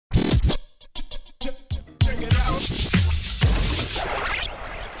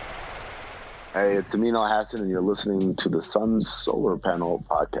Hey, it's Amin Al Hassan, and you're listening to the Sun Solar Panel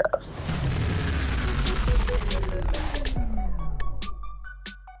Podcast.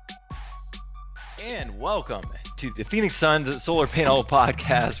 And welcome to the Phoenix Suns Solar Panel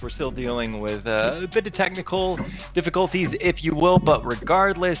Podcast. We're still dealing with a bit of technical difficulties, if you will, but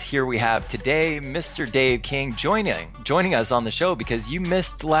regardless, here we have today Mr. Dave King joining us on the show because you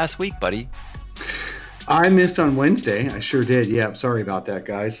missed last week, buddy. I missed on Wednesday. I sure did. Yeah, sorry about that,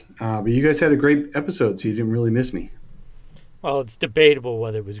 guys. But you guys had a great episode, so you didn't really miss me. Well, it's debatable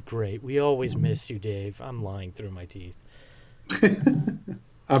whether it was great. We always miss you, Dave. I'm lying through my teeth.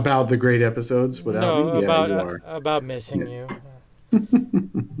 About the great episodes without me? Yeah, you are. about missing you.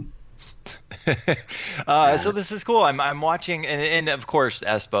 So this is cool. I'm watching, and of course,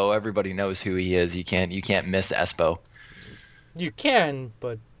 Espo. Everybody knows who he is. You can't miss Espo. You can,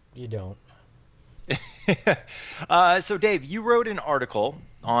 but you don't. So Dave, you wrote an article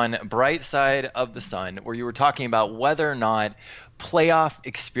on Bright Side of the Sun where you were talking about whether or not playoff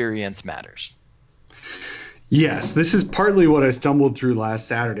experience matters. Yes, this is partly what I stumbled through last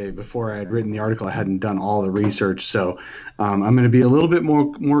Saturday before I had written the article. I hadn't done all the research, so I'm going to be a little bit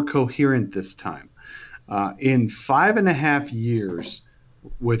more coherent this time. In 5.5 years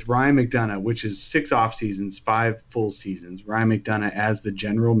with Ryan McDonough, which is 6 off seasons, 5 full seasons, Ryan McDonough as the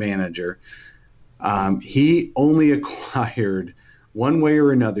general manager, he only acquired, one way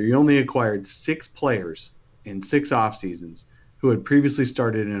or another, he only acquired 6 players in 6 off seasons who had previously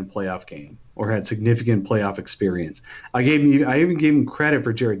started in a playoff game or had significant playoff experience. I even gave him credit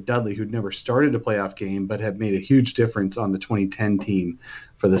for Jared Dudley, who'd never started a playoff game but had made a huge difference on the 2010 team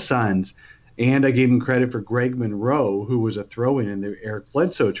for the Suns. And I gave him credit for Greg Monroe, who was a throw-in in the Eric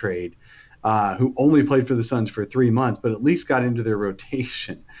Bledsoe trade, who only played for the Suns for 3 months, but at least got into their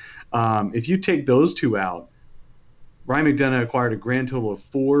rotation. If you take those two out, Ryan McDonough acquired a grand total of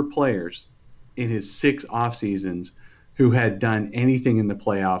 4 players in his 6 off seasons who had done anything in the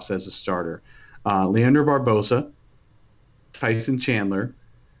playoffs as a starter. Leandro Barbosa, Tyson Chandler,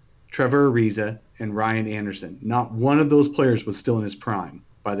 Trevor Ariza, and Ryan Anderson. Not one of those players was still in his prime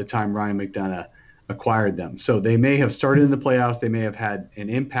by the time Ryan McDonough acquired them. So they may have started in the playoffs, they may have had an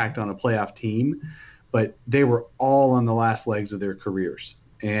impact on a playoff team, but they were all on the last legs of their careers.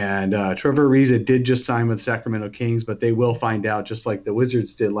 And Trevor Ariza did just sign with Sacramento Kings, but they will find out, just like the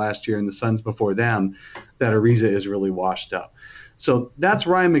Wizards did last year and the Suns before them, that Ariza is really washed up. So that's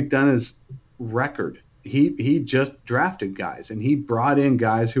Ryan McDonough's record. He just drafted guys, and he brought in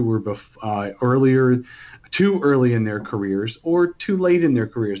guys who were too early in their careers or too late in their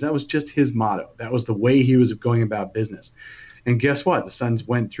careers. That was just his motto. That was the way he was going about business. And guess what? The Suns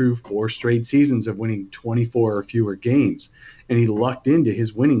went through 4 straight seasons of winning 24 or fewer games, and he lucked into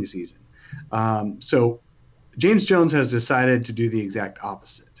his winning season. So James Jones has decided to do the exact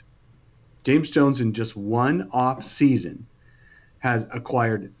opposite. James Jones, in just 1 off season, has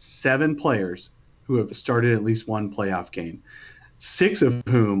acquired 7 players who have started at least 1 playoff game, 6 of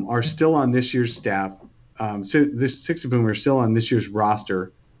whom are still on this year's staff. 6 of whom are still on this year's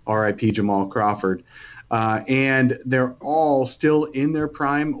roster, RIP Jamal Crawford. And they're all still in their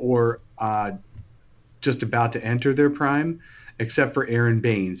prime or just about to enter their prime, except for Aaron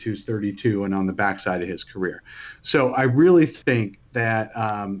Baines, who's 32 and on the backside of his career. So I really think that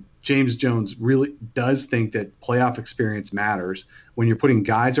James Jones really does think that playoff experience matters when you're putting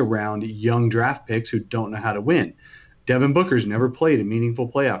guys around young draft picks who don't know how to win. Devin Booker's never played a meaningful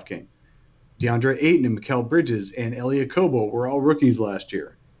playoff game. DeAndre Ayton and Mikal Bridges and Elie Okobo were all rookies last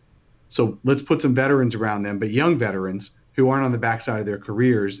year. So let's put some veterans around them, but young veterans who aren't on the backside of their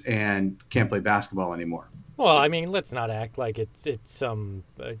careers and can't play basketball anymore. Well, I mean, let's not act like it's some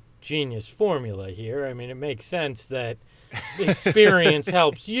genius formula here. I mean, it makes sense that experience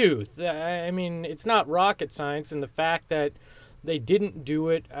helps youth. I mean, it's not rocket science, and the fact that they didn't do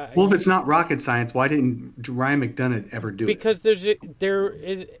it. Well, if it's not rocket science, why didn't Ryan McDonough ever do it? Because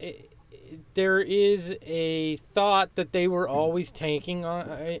there is a thought that they were always tanking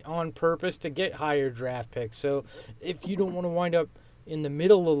on purpose to get higher draft picks. So if you don't want to wind up in the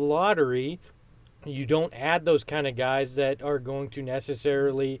middle of the lottery, you don't add those kind of guys that are going to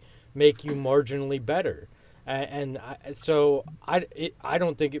necessarily make you marginally better. So I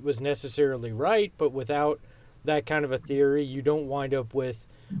don't think it was necessarily right, but without that kind of a theory, you don't wind up with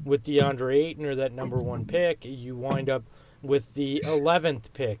DeAndre Ayton or that number 1 pick. You wind up with the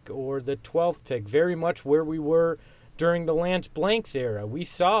 11th pick or the 12th pick, very much where we were during the Lance Blanks era. We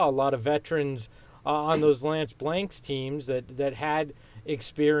saw a lot of veterans on those Lance Blanks teams that had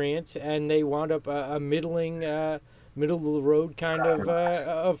experience, and they wound up a middling middle of the road kind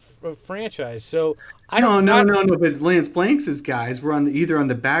of franchise. So I No, don't. no, no, no. But Lance Blanks' guys were either on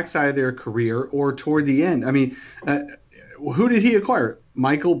the backside of their career or toward the end. I mean, who did he acquire?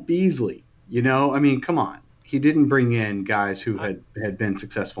 Michael Beasley. I mean, come on. He didn't bring in guys who had been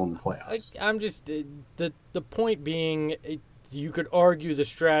successful in the playoffs. I'm just the point being, you could argue the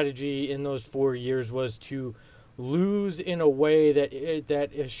strategy in those 4 years was to lose in a way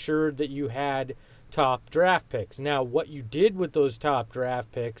that assured that you had top draft picks. Now, what you did with those top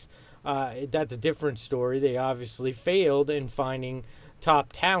draft picks, that's a different story. They obviously failed in finding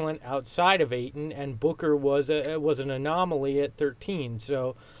top talent outside of Ayton, and Booker was an anomaly at 13.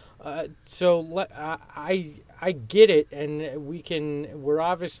 So I get it, and we're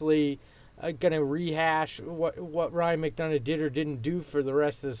obviously going to rehash what Ryan McDonough did or didn't do for the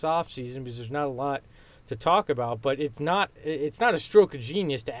rest of this offseason, because there's not a lot to talk about. But it's not a stroke of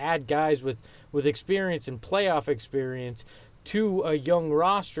genius to add guys with experience and playoff experience to a young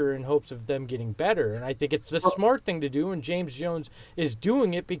roster in hopes of them getting better. And I think it's the smart thing to do, and James Jones is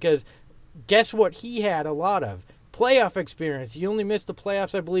doing it because guess what he had a lot of? Playoff experience. He only missed the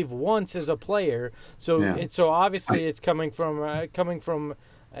playoffs, I believe, once as a player. So obviously it's coming from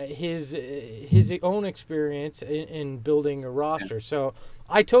his own experience in building a roster. So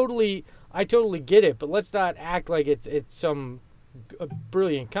I totally get it, but let's not act like it's some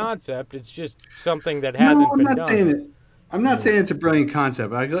brilliant concept. It's just something that hasn't been done. I'm not saying it's a brilliant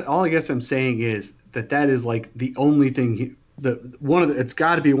concept. All I guess I'm saying is that is like the only thing it's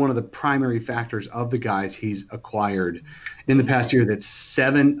got to be one of the primary factors of the guys he's acquired in the past year. That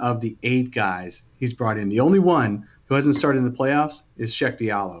 7 of the 8 guys he's brought in, the only one who hasn't started in the playoffs is Cheick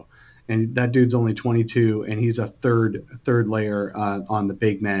Diallo, and that dude's only 22, and he's a third layer on the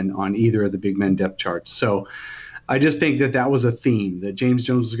big men on either of the big men depth charts. So I just think that was a theme that James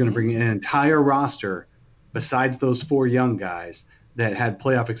Jones was going to bring in an entire roster besides those 4 young guys that had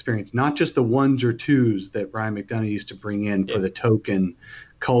playoff experience, not just the 1s or 2s that Ryan McDonough used to bring in for the token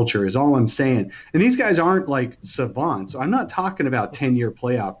culture, is all I'm saying. And these guys aren't like savants. I'm not talking about 10-year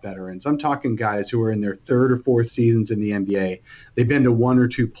playoff veterans. I'm talking guys who are in their 3rd or 4th seasons in the NBA. They've been to 1 or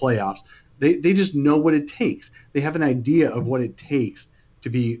 2 playoffs. They just know what it takes. They have an idea of what it takes to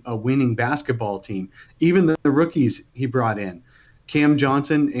be a winning basketball team. Even the rookies he brought in, Cam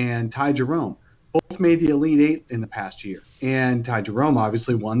Johnson and Ty Jerome, both made the Elite 8 in the past year. And Ty Jerome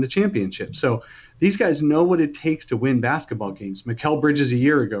obviously won the championship. So these guys know what it takes to win basketball games. Mikal Bridges a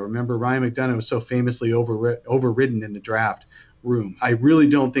year ago, remember Ryan McDonough was so famously overridden in the draft room. I really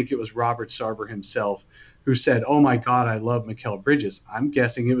don't think it was Robert Sarver himself who said, "Oh my God, I love Mikal Bridges." I'm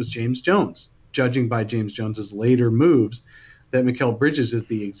guessing it was James Jones, judging by James Jones's later moves, that Mikal Bridges is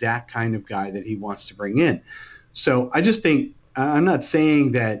the exact kind of guy that he wants to bring in. So I just think, I'm not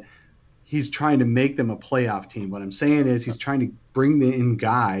saying that he's trying to make them a playoff team. What I'm saying is he's trying to bring in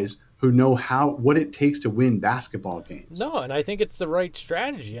guys who know what it takes to win basketball games. No, and I think it's the right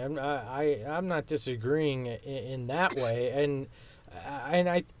strategy. I'm not disagreeing in that way, and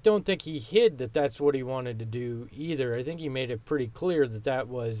I don't think he hid that that's what he wanted to do either. I think he made it pretty clear that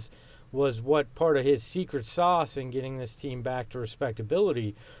was what part of his secret sauce in getting this team back to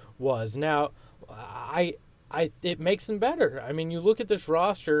respectability was. Now, it makes them better. I mean, you look at this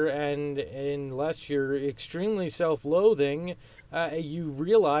roster, and unless you're extremely self-loathing, you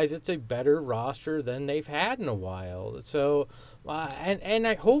realize it's a better roster than they've had in a while. So,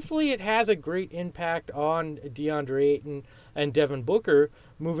 hopefully it has a great impact on DeAndre Ayton and Devin Booker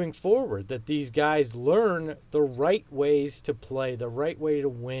moving forward, that these guys learn the right ways to play, the right way to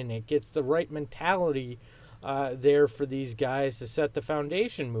win. It gets the right mentality there for these guys to set the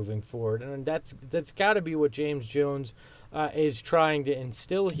foundation moving forward. And that's got to be what James Jones is trying to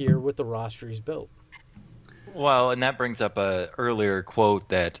instill here with the roster he's built. Well, and that brings up a earlier quote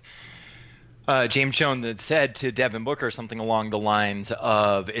that James Jones had said to Devin Booker, something along the lines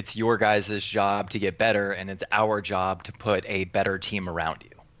of, "It's your guys' job to get better, and it's our job to put a better team around you."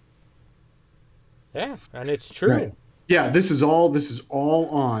 Yeah, and it's true. Right. Yeah, this is all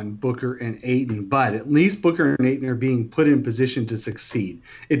on Booker and Ayton, but at least Booker and Ayton are being put in position to succeed.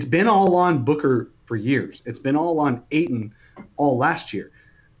 It's been all on Booker for years. It's been all on Ayton all last year.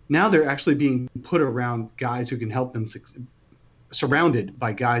 Now they're actually being put around guys who can help them surrounded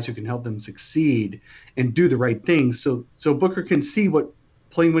by guys who can help them succeed and do the right things. So Booker can see what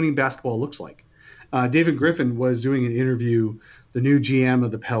playing winning basketball looks like. David Griffin was doing an interview. The new GM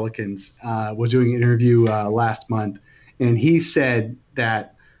of the Pelicans was doing an interview last month. And he said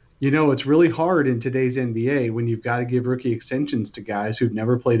that, it's really hard in today's NBA when you've got to give rookie extensions to guys who've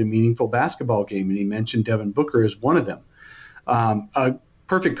never played a meaningful basketball game. And he mentioned Devin Booker as one of them. A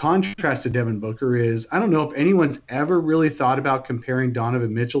perfect contrast to Devin Booker is, I don't know if anyone's ever really thought about comparing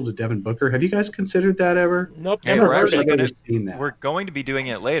Donovan Mitchell to Devin Booker. Have you guys considered that ever? Nope, Hey, never we're heard actually it. gonna Seen that. we're going to be doing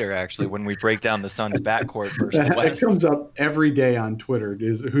it later, actually, when we break down the Suns' backcourt versus the It West. comes up every day on Twitter,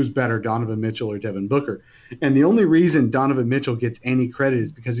 is who's better, Donovan Mitchell or Devin Booker. And the only reason Donovan Mitchell gets any credit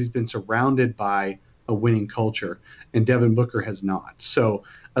is because he's been surrounded by a winning culture, and Devin Booker has not. So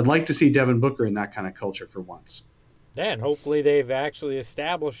I'd like to see Devin Booker in that kind of culture for once. Yeah, and hopefully they've actually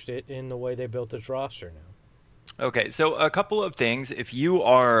established it in the way they built this roster now. Okay, so a couple of things. If you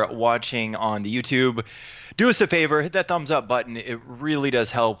are watching on the YouTube, do us a favor, hit that thumbs up button. It really does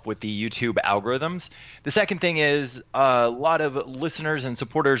help with the YouTube algorithms. The second thing is a lot of listeners and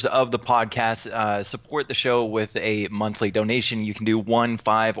supporters of the podcast support the show with a monthly donation. You can do $1,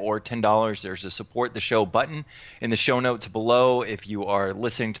 $5, or $10. There's a support the show button in the show notes below if you are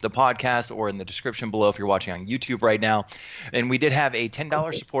listening to the podcast, or in the description below if you're watching on YouTube right now. And we did have a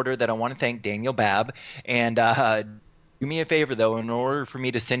 $10 supporter that I want to thank, Daniel Babb. And do me a favor, though. In order for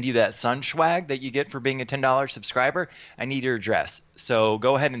me to send you that Sun swag that you get for being a $10 subscriber, I need your address. So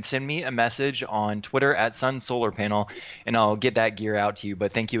go ahead and send me a message on Twitter at Sun Solar Panel, and I'll get that gear out to you.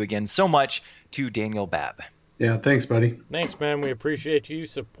 But thank you again so much to Daniel Babb. Yeah, thanks, buddy. Thanks, man. We appreciate you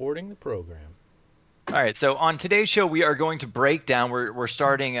supporting the program. All right, so on today's show, we are going to break down. We're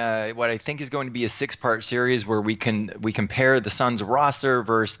starting what I think is going to be a 6-part series where we compare the Suns roster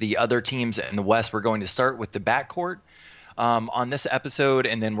versus the other teams in the West. We're going to start with the backcourt on this episode,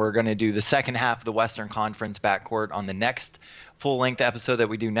 and then we're going to do the second half of the Western Conference backcourt on the next full-length episode that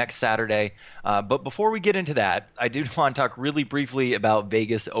we do next Saturday. But before we get into that, I do want to talk really briefly about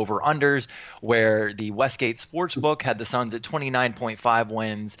Vegas over-unders, where the Westgate Sportsbook had the Suns at 29.5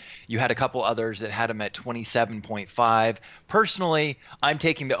 wins. You had a couple others that had them at 27.5. Personally, I'm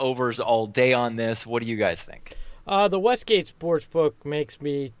taking the overs all day on this. What do you guys think? The Westgate Sportsbook makes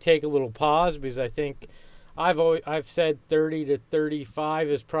me take a little pause because I think I've said 30 to 35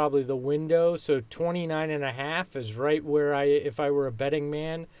 is probably the window, so 29.5 is right where if I were a betting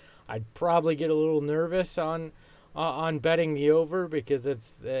man, I'd probably get a little nervous on betting the over because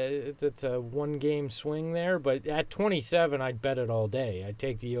it's a one-game swing there. But at 27, I'd bet it all day. I'd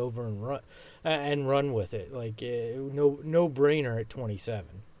take the over and run with it. Like no brainer at 27.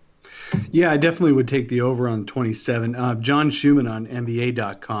 Yeah, I definitely would take the over on 27. John Schumann on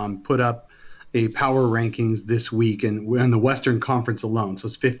NBA.com put up a power rankings this week, and we're in the Western Conference alone, so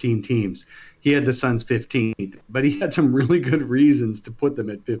it's 15 teams. He had the Suns 15th, but he had some really good reasons to put them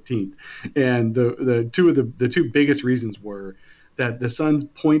at 15th. And the two biggest reasons were that the Suns'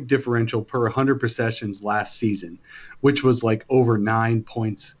 point differential per 100 possessions last season, which was like over 9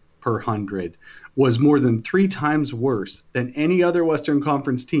 points per 100, was more than 3 times worse than any other Western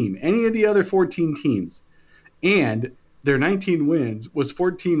Conference team, any of the other 14 teams. And their 19 wins was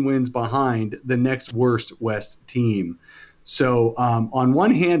 14 wins behind the next worst West team. So on one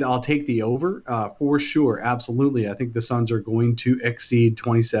hand, I'll take the over for sure. Absolutely. I think the Suns are going to exceed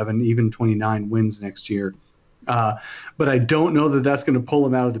 27, even 29 wins next year. But I don't know that that's going to pull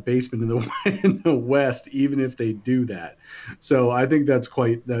them out of the basement in the West, even if they do that. So I think that's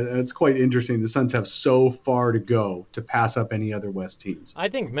quite interesting. The Suns have so far to go to pass up any other West teams. I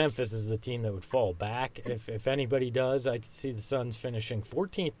think Memphis is the team that would fall back. If anybody does, I could see the Suns finishing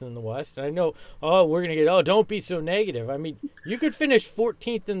 14th in the West. And I know, we're going to get, don't be so negative. I mean, you could finish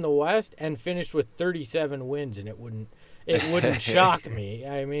 14th in the West and finish with 37 wins, and it wouldn't shock me.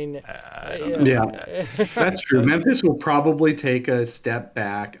 I mean, yeah, that's true. Memphis will probably take a step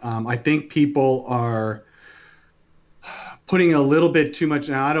back. I think people are putting a little bit too much.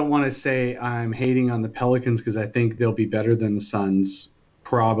 Now, I don't want to say I'm hating on the Pelicans because I think they'll be better than the Suns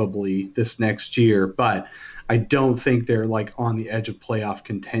probably this next year, but I don't think they're like on the edge of playoff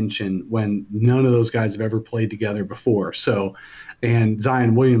contention when none of those guys have ever played together before. So, and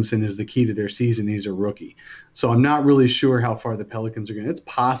Zion Williamson is the key to their season. He's a rookie. So I'm not really sure how far the Pelicans are going. It's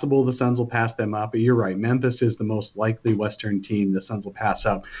possible the Suns will pass them up, but you're right. Memphis is the most likely Western team the Suns will pass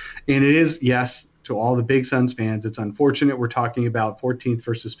up. And it is, yes, to all the big Suns fans, it's unfortunate we're talking about 14th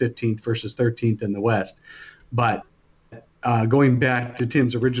versus 15th versus 13th in the West. But going back to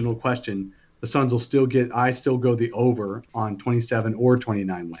Tim's original question, the Suns will still I still go the over on 27 or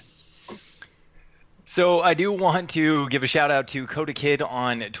 29 wins. So I do want to give a shout out to Coda Kid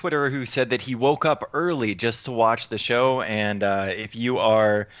on Twitter, who said that he woke up early just to watch the show. And if you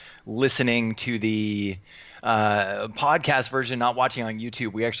are listening to the podcast version, not watching on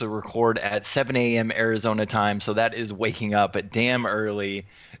YouTube, we actually record at 7 a.m. Arizona time. So that is waking up at damn early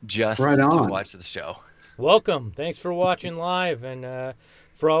just to watch the show. Welcome. Thanks for watching live. And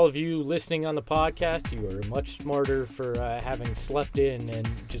for all of you listening on the podcast, you are much smarter for having slept in and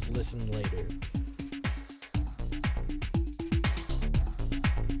just listened later.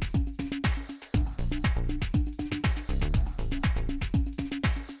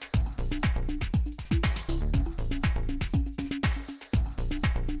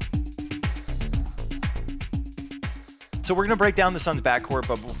 So we're going to break down the Suns backcourt,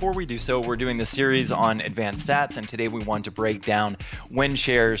 but before we do so, we're doing the series on advanced stats, and today we want to break down win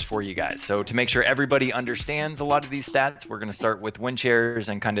shares for you guys. So to make sure everybody understands a lot of these stats, we're going to start with win shares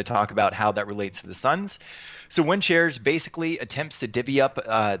and kind of talk about how that relates to the Suns. So win shares basically attempts to divvy up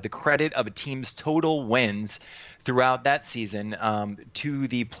the credit of a team's total wins throughout that season to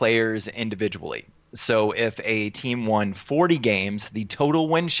the players individually. So if a team won 40 games, the total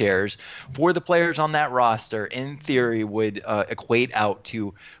win shares for the players on that roster, in theory, would equate out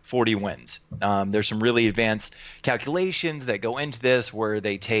to 40 wins. There's some really advanced calculations that go into this where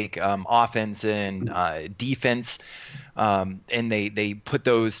they take offense and defense and they put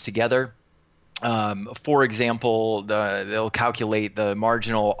those together. For example, they'll calculate the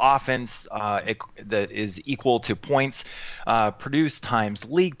marginal offense that is equal to points produced times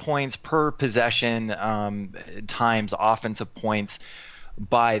league points per possession times offensive points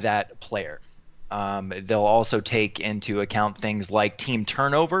by that player. They'll also take into account things like team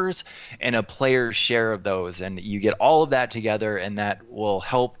turnovers and a player's share of those. And you get all of that together, and that will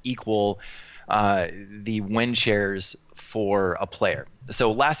help equal the win shares for a player.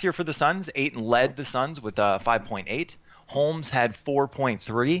 So last year for the Suns, Ayton led the Suns with 5.8. Holmes had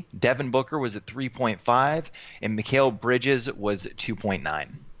 4.3. Devin Booker was at 3.5, and Mikal Bridges was at 2.9.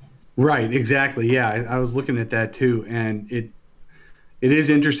 Right, exactly. Yeah, I was looking at that too, and it is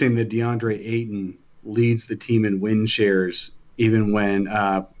interesting that DeAndre Ayton leads the team in win shares, even when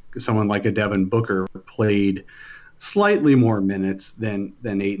someone like a Devin Booker played slightly more minutes than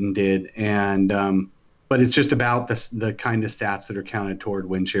Ayton did, and but it's just about the kind of stats that are counted toward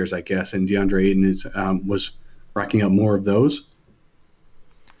win shares, I guess. And DeAndre Ayton was racking up more of those.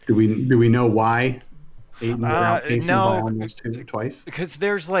 Do we know why Ayton outpaced him by almost twice? Because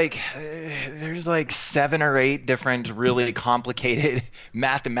there's like 7 or 8 different really complicated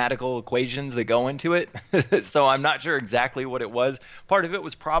mathematical equations that go into it. So I'm not sure exactly what it was. Part of it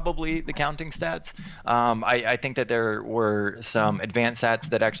was probably the counting stats. I think that there were some advanced stats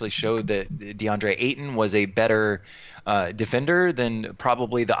that actually showed that DeAndre Ayton was a better defender than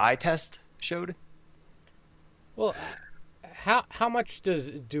probably the eye test showed. Well, how much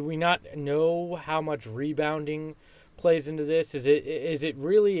do we not know how much rebounding plays into this? Is it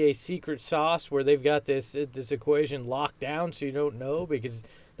really a secret sauce where they've got this equation locked down so you don't know? Because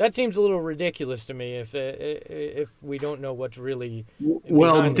that seems a little ridiculous to me if we don't know what's really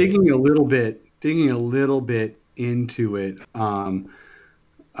digging a little bit into it.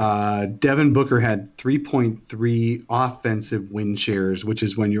 Devin Booker had 3.3 offensive win shares, which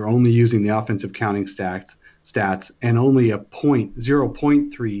is when you're only using the offensive counting stats, and only a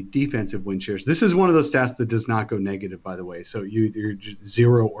 0.3 defensive win shares. This is one of those stats that does not go negative, by the way. So you're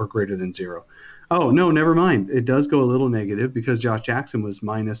 0 or greater than 0. Oh, no, never mind. It does go a little negative because Josh Jackson was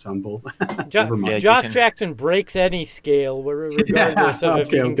minus on both. Josh Jackson breaks any scale, regardless of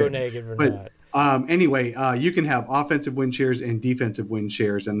if he can go negative or not. Anyway, you can have offensive win shares and defensive win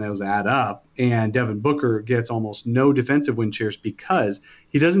shares, and those add up. And Devin Booker gets almost no defensive win shares because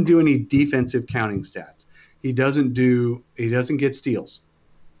he doesn't do any defensive counting stats. He doesn't get steals.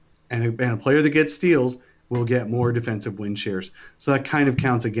 And a player that gets steals will get more defensive win shares. So that kind of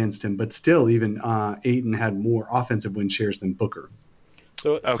counts against him. But still, even Ayton had more offensive win shares than Booker.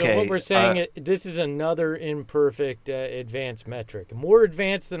 So what we're saying, this is another imperfect advanced metric. More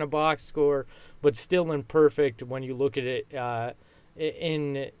advanced than a box score, but still imperfect when you look at it on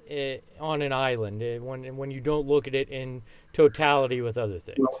an island, when you don't look at it in totality with other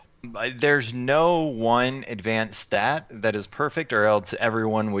things. There's no one advanced stat that is perfect, or else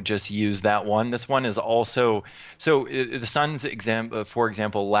everyone would just use that one. This one is also the Suns, for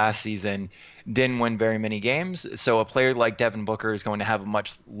example, last season didn't win very many games. So a player like Devin Booker is going to have a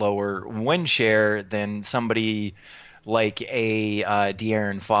much lower win share than somebody like a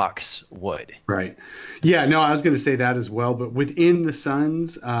De'Aaron Fox would. Right. Yeah, no, I was going to say that as well. But within the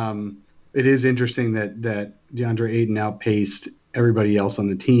Suns, it is interesting that DeAndre Ayton outpaced everybody else on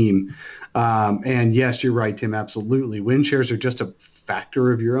the team. And yes, you're right, Tim, absolutely. Win shares are just a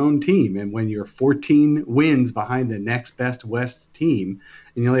factor of your own team. And when you're 14 wins behind the next best West team,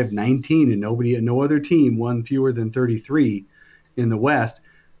 and you only have 19 and no other team won fewer than 33 in the West,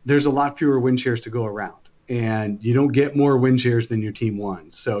 there's a lot fewer win shares to go around. And you don't get more win shares than your team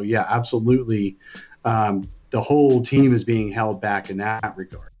won. So, yeah, absolutely. the whole team is being held back in that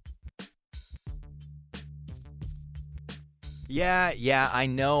regard. Yeah, I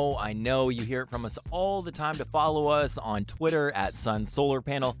know. You hear it from us all the time to follow us on Twitter at Sun Solar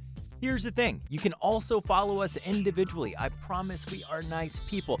Panel. Here's the thing. You can also follow us individually. I promise we are nice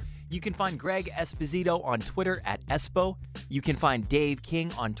people. You can find Greg Esposito on Twitter at Espo. You can find Dave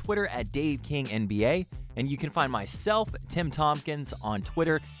King on Twitter at Dave King NBA. And you can find myself, Tim Tompkins, on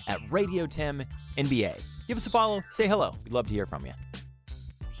Twitter at Radio Tim NBA. Give us a follow. Say hello. We'd love to hear from you.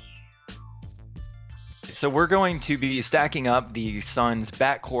 So we're going to be stacking up the Suns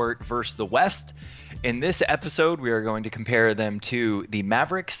backcourt versus the West. In this episode, we are going to compare them to the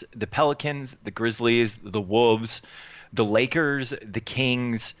Mavericks, the Pelicans, the Grizzlies, the Wolves, the Lakers, the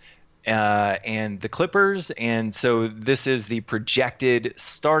Kings, and the Clippers. And so this is the projected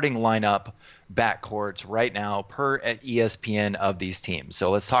starting lineup backcourts right now per ESPN of these teams.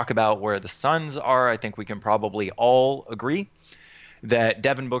 So let's talk about where the Suns are. I think we can probably all agree that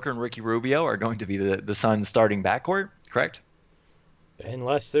Devin Booker and Ricky Rubio are going to be the Suns starting backcourt, correct?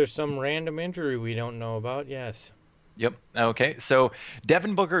 Unless there's some random injury we don't know about, yes. Yep. Okay. So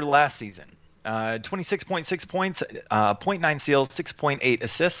Devin Booker last season, 26.6 points, 0.9 steals, 6.8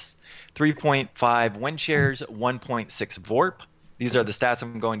 assists, 3.5 win shares, 1.6 VORP. These are the stats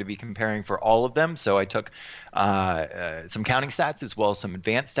I'm going to be comparing for all of them. So I took some counting stats as well as some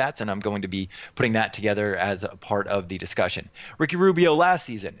advanced stats, and I'm going to be putting that together as a part of the discussion. Ricky Rubio last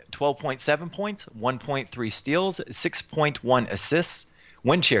season, 12.7 points, 1.3 steals, 6.1 assists,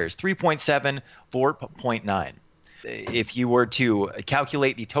 win shares, 3.7, VORP 0.9. If you were to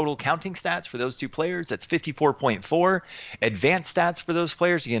calculate the total counting stats for those two players, that's 54.4. Advanced stats for those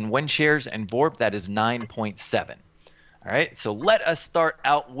players, again, win shares and VORP, that is 9.7. All right, so let us start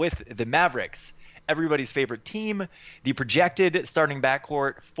out with the Mavericks, everybody's favorite team. The projected starting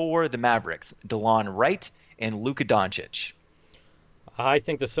backcourt for the Mavericks, DeLon Wright and Luka Doncic. I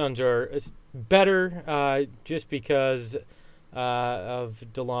think the Suns are better just because of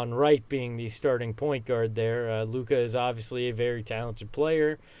DeLon Wright being the starting point guard there. Luka is obviously a very talented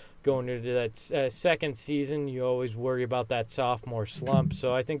player. Going into that second season, you always worry about that sophomore slump.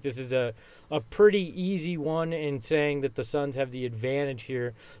 So I think this is a pretty easy one in saying that the Suns have the advantage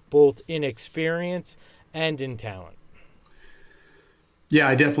here, both in experience and in talent. Yeah,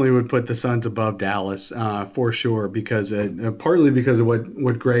 I definitely would put the Suns above Dallas for sure, because partly because of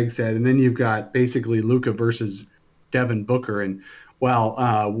what Greg said, and then you've got basically Luka versus Devin Booker, and while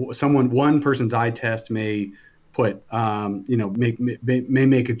one person's eye test may put may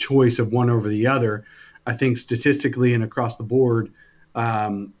make a choice of one over the other, I think statistically and across the board,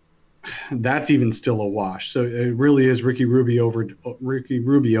 that's even still a wash. So it really is Ricky Rubio over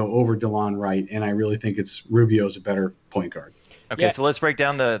DeLon Wright, and I really think it's Rubio's a better point guard. Okay, yeah. So let's break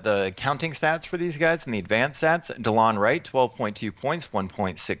down the counting stats for these guys and the advanced stats. DeLon Wright, 12.2 points,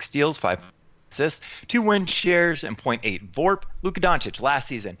 1.6 steals, 5 assists, 2 win shares, and 0.8 VORP. Luka Doncic last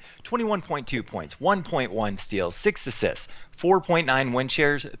season, 21.2 points, 1.1 steals, 6 assists, 4.9 win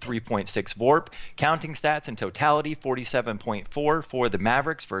shares, 3.6 VORP. Counting stats in totality, 47.4 for the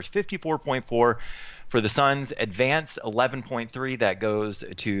Mavericks versus 54.4 for the Suns. Advanced 11.3, that goes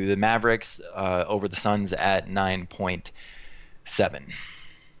to the Mavericks over the Suns at 9.7.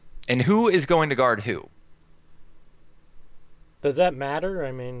 And who is going to guard who? Does that matter?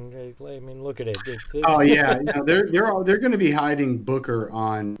 I mean, look at it. Oh yeah, they're going to be hiding Booker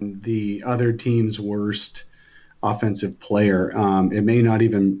on the other team's worst offensive player. It may not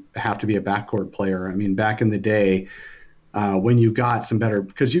even have to be a backcourt player. I mean, back in the day, when you got some better,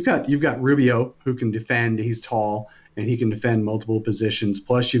 because you've got Rubio who can defend. He's tall and he can defend multiple positions.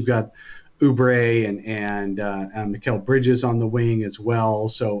 Plus, you've got Oubre and Mikal Bridges on the wing as well.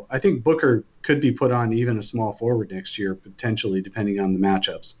 So I think Booker could be put on even a small forward next year, potentially, depending on the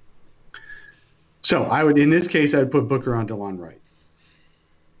matchups. So in this case, I'd put Booker on DeLon Wright.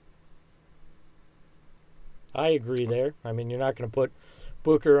 I agree there. I mean, you're not going to put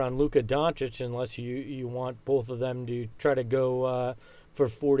Booker on Luka Doncic unless you want both of them to try to go for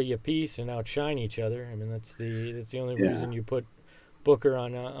 40 apiece and outshine each other. I mean, that's the only reason you put Booker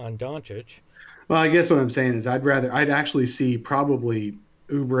on Doncic. Well, I guess what I'm saying is I'd actually see probably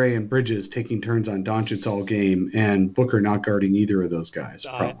Oubre and Bridges taking turns on Doncic all game, and Booker not guarding either of those guys.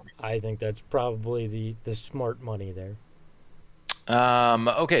 Probably. I think that's probably the smart money there.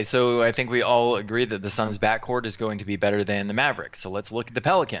 Okay, so I think we all agree that the Suns' backcourt is going to be better than the Mavericks. So let's look at the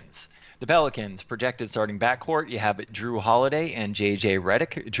Pelicans. The Pelicans projected starting backcourt, you have Drew Holiday and JJ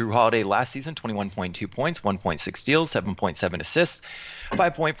Redick. Drew Holiday last season 21.2 points, 1.6 steals, 7.7 assists,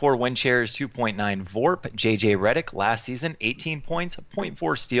 5.4 win shares, 2.9 VORP. JJ Redick last season 18 points,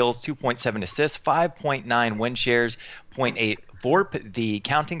 0.4 steals, 2.7 assists, 5.9 win shares, 0.8 VORP. The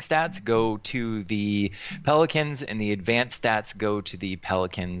counting stats go to the Pelicans, and the advanced stats go to the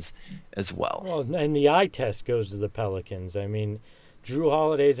Pelicans as well. Well, and the eye test goes to the Pelicans. I mean, Drew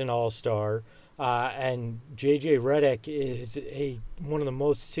Holiday's an all-star, and J.J. Redick is one of the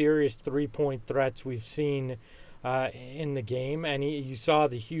most serious three-point threats we've seen in the game, and you saw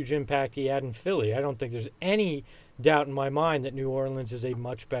the huge impact he had in Philly. I don't think there's any doubt in my mind that New Orleans is a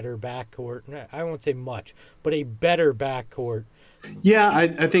much better backcourt. I won't say much, but a better backcourt. Yeah,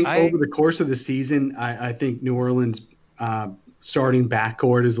 I think over the course of the season, I think New Orleans starting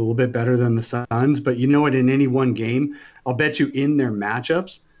backcourt is a little bit better than the Suns. But you know what? In any one game, I'll bet you in their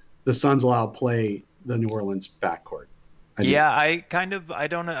matchups, the Suns will outplay the New Orleans backcourt. I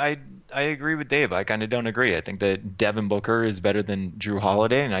agree with Dave. I kind of don't agree. I think that Devin Booker is better than Drew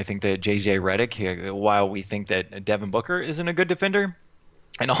Holiday, and I think that JJ Redick, while we think that Devin Booker isn't a good defender,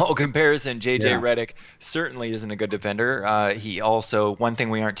 in all comparison, JJ Redick certainly isn't a good defender. He also, one thing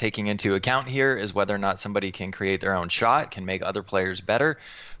we aren't taking into account here is whether or not somebody can create their own shot, can make other players better.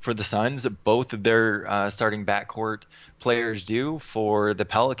 For the Suns, both of their starting backcourt players do. For the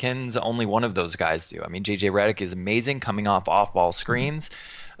Pelicans, only one of those guys do. I mean, JJ Redick is amazing coming off-ball screens,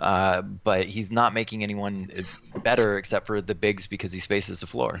 but he's not making anyone better except for the bigs because he spaces the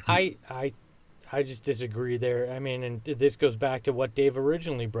floor. I just disagree there. I mean, and this goes back to what Dave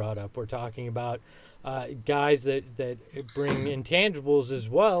originally brought up. We're talking about guys that bring intangibles as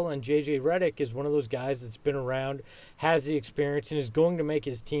well, and J.J. Redick is one of those guys that's been around, has the experience, and is going to make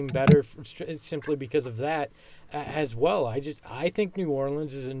his team better simply because of that as well. I think New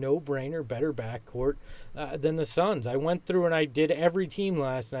Orleans is a no-brainer, better backcourt than the Suns. I went through and I did every team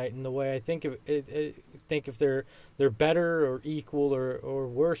last night, and the way I think if they're better or equal or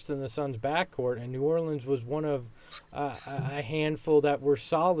worse than the Suns backcourt, and New Orleans was one of a handful that were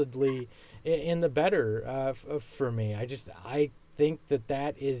solidly in the better for me. I think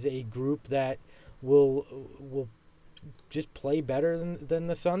that is a group that will just play better than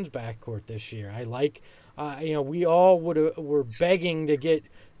the Suns backcourt this year. I like, we all were begging to get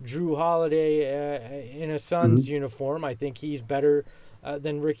Drew Holiday in a Suns uniform. I think he's better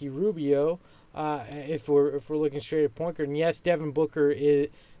than Ricky Rubio. If we're looking straight at point guard, and yes, Devin Booker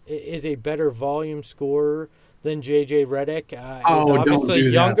is a better volume scorer than JJ Redick. Is obviously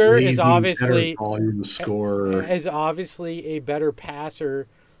younger. Is obviously volume scorer. Is obviously a better passer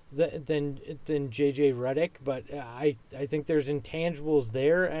than JJ Redick. But I think there's intangibles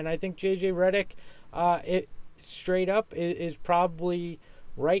there, and I think JJ Redick, straight up is probably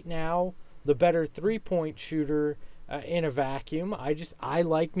right now the better 3-point shooter in a vacuum. I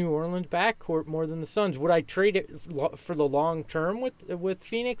like New Orleans backcourt more than the Suns. Would I trade it for the long term with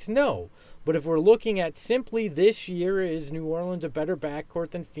Phoenix? No. But if we're looking at simply this year, is New Orleans a better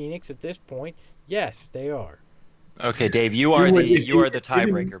backcourt than Phoenix at this point? Yes, they are. Okay, Dave, you are the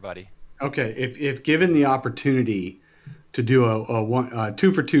tiebreaker, buddy. Okay, if given the opportunity to do a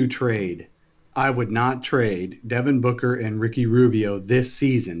 2-for-2 trade, I would not trade Devin Booker and Ricky Rubio this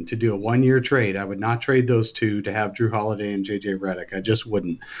season to do a 1-year trade. I would not trade those two to have Drew Holiday and JJ Redick. I just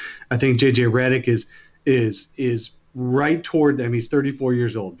wouldn't. I think JJ Redick is right toward. I mean, he's 34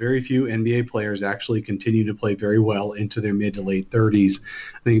 years old. Very few NBA players actually continue to play very well into their mid to late 30s.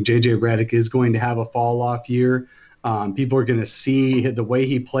 I think JJ Redick is going to have a fall off year. People are going to see the way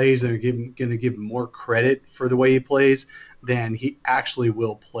he plays. They're going to give him more credit for the way he plays than he actually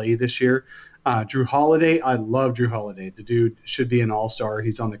will play this year. Drew Holiday, I love Drew Holiday. The dude should be an all-star.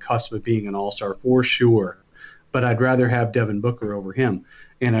 He's on the cusp of being an all-star for sure. But I'd rather have Devin Booker over him,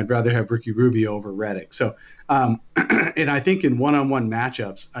 and I'd rather have Ricky Rubio over Redick. So, and I think in one-on-one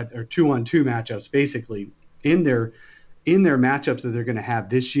matchups or 2-on-2 matchups, basically in their matchups that they're going to have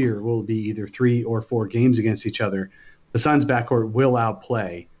this year will be either 3 or 4 games against each other. The Suns backcourt will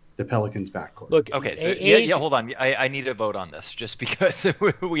outplay the Pelicans backcourt. Look, okay, so hold on. I need to vote on this just because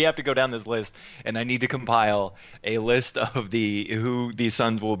we have to go down this list, and I need to compile a list of who the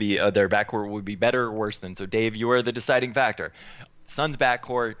Suns will be. Their backcourt will be better or worse than. So, Dave, you are the deciding factor. Suns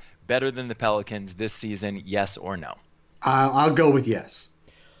backcourt better than the Pelicans this season? Yes or no? I'll go with yes.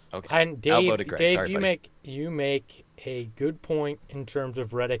 Okay. And Dave, you make a good point in terms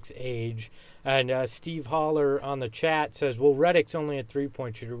of Redick's age. And Steve Holler on the chat says, well, Redick's only a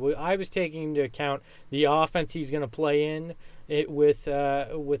three-point shooter. Well, I was taking into account the offense he's going to play in with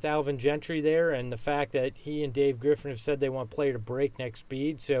Alvin Gentry there, and the fact that he and Dave Griffin have said they want to play at a breakneck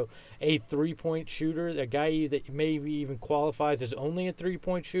speed. So a three-point shooter, a guy that maybe even qualifies as only a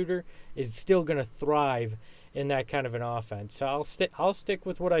three-point shooter, is still going to thrive in that kind of an offense. So I'll stick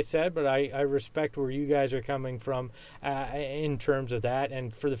with what I said, but I respect where you guys are coming from in terms of that.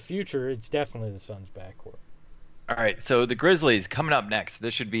 And for the future, it's definitely the Suns' backcourt. All right, so the Grizzlies coming up next.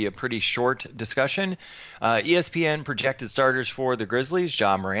 This should be a pretty short discussion. ESPN projected starters for the Grizzlies.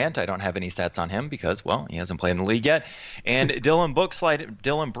 Ja Morant, I don't have any stats on him because, well, he hasn't played in the league yet. And Dylan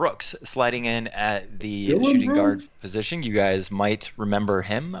Brooks sliding in at the shooting guard position. You guys might remember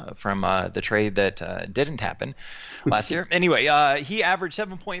him from the trade that didn't happen last year. Anyway, he averaged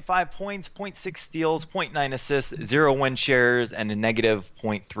 7.5 points, 0.6 steals, 0.9 assists, 0 win shares, and a negative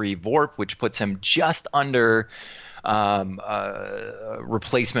 0.3 VORP, which puts him just under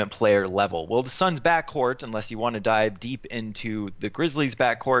replacement player level. Will the Suns backcourt, unless you want to dive deep into the Grizzlies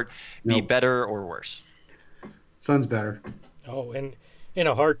backcourt, be better or worse? Suns better. Oh, and in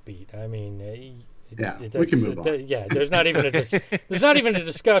a heartbeat. I mean, we can move on. There's not even a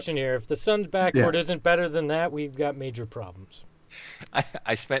discussion here. If the Suns backcourt isn't better than that, we've got major problems.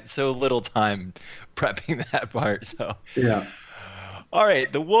 I spent so little time prepping that part, so yeah. All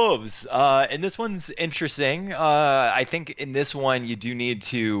right, the Wolves. And this one's interesting. I think in this one you do need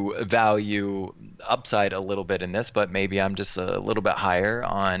to value upside a little bit in this, but maybe I'm just a little bit higher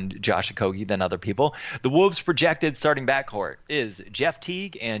on Josh Okogie than other people. The Wolves' projected starting backcourt is Jeff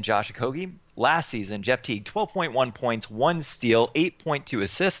Teague and Josh Okogie. Last season, Jeff Teague, 12.1 points, 1 steal, 8.2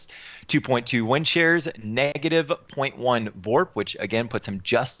 assists, 2.2 win shares, negative 0.1 VORP, which again puts him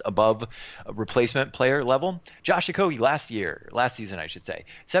just above replacement player level. Josh Okogie last season,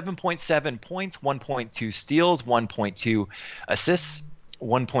 7.7 points, 1.2 steals, 1.2 assists,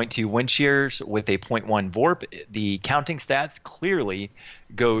 1.2 win shares with a 0.1 VORP. The counting stats clearly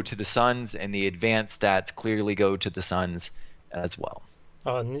go to the Suns, and the advanced stats clearly go to the Suns as well.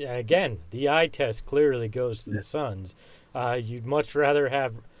 Again, the eye test clearly goes to the Suns. I'd much rather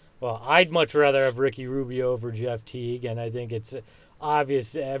have Ricky Rubio over Jeff Teague, and I think it's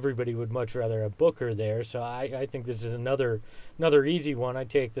obvious that everybody would much rather have Booker there. So I think this is another easy one. I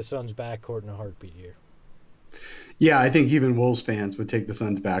take the Suns backcourt in a heartbeat here. Yeah, I think even Wolves fans would take the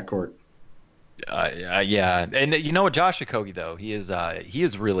Suns backcourt. Yeah, and you know what, Josh Okogie though, he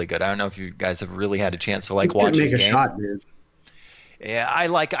is really good. I don't know if you guys have really had a chance to watch his game. Make a shot, dude. Yeah, I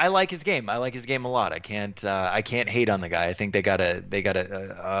like his game. I like his game a lot. I can't hate on the guy. I think they got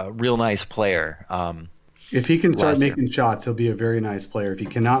a real nice player. If he can start making shots, he'll be a very nice player. If he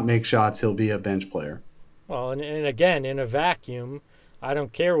cannot make shots, he'll be a bench player. Well, and again, in a vacuum, I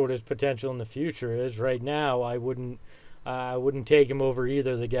don't care what his potential in the future is. Right now, I wouldn't take him over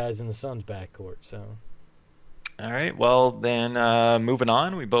either of the guys in the Suns backcourt. So. All right, well then moving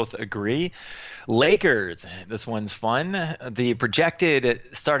on, we both agree. Lakers, this one's fun. The projected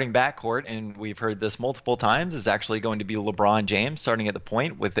starting backcourt, and we've heard this multiple times, is actually going to be LeBron James starting at the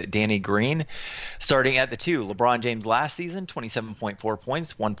point with Danny Green starting at the 2. LeBron James last season, 27.4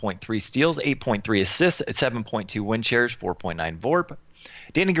 points, 1.3 steals, 8.3 assists, 7.2 win shares, 4.9 VORP.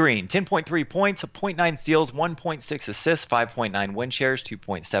 Danny Green, 10.3 points, 0.9 steals, 1.6 assists, 5.9 win shares,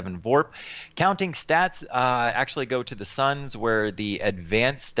 2.7 VORP. Counting stats actually go to the Suns, where the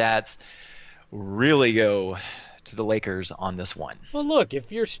advanced stats really go to the Lakers on this one. Well, look,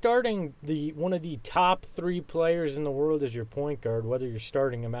 if you're starting one of the top 3 players in the world as your point guard, whether you're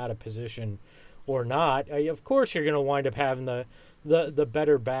starting him out of position or not, of course you're going to wind up having the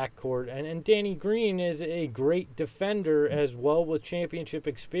better backcourt. And Danny Green is a great defender as well with championship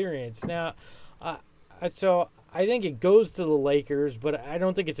experience. Now, so I think it goes to the Lakers, but I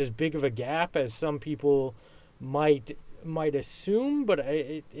don't think it's as big of a gap as some people might assume, but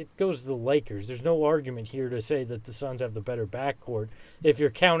it goes to the Lakers. There's no argument here to say that the Suns have the better backcourt if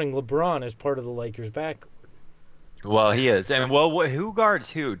you're counting LeBron as part of the Lakers backcourt. Well, he is. And who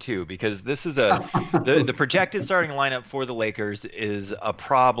guards who too? Because this is the projected starting lineup for the Lakers is a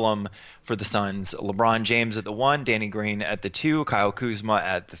problem for the Suns. LeBron James at the 1, Danny Green at the 2, Kyle Kuzma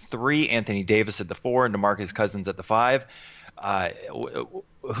at the 3, Anthony Davis at the 4, and DeMarcus Cousins at the 5.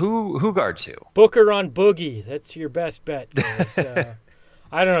 Who guards who? Booker on Boogie. That's your best bet.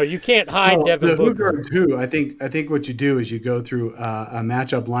 I don't know. You can't hide Devin Booker. Who guards who? I think what you do is you go through a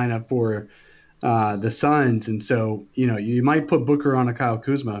matchup lineup for the Suns, and so you might put Booker on a Kyle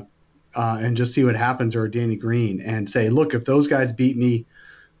Kuzma and just see what happens, or Danny Green, and say, look, if those guys beat me,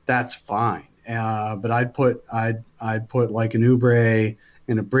 that's fine. but I'd put like an Oubre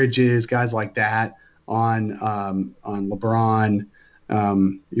and a Bridges, guys like that on LeBron.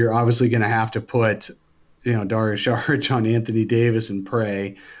 You're obviously going to have to put, Dario Saric on Anthony Davis and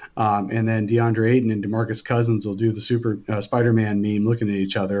pray. And then DeAndre Ayton and DeMarcus Cousins will do the super Spider-Man meme looking at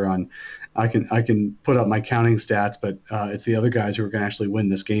each other on. I can put up my counting stats, but it's the other guys who are going to actually win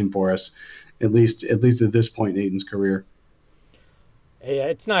this game for us, at least at this point in Ayton's career. Yeah,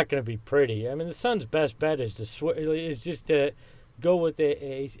 it's not going to be pretty. I mean, the Suns' best bet is just to go with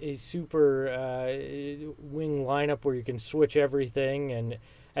a super wing lineup where you can switch everything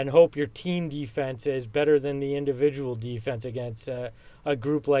and hope your team defense is better than the individual defense against a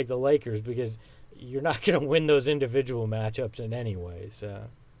group like the Lakers, because you're not going to win those individual matchups in any way.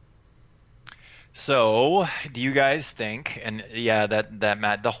 So, do you guys think? And yeah,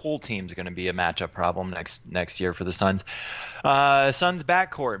 the whole team's going to be a matchup problem next year for the Suns. Suns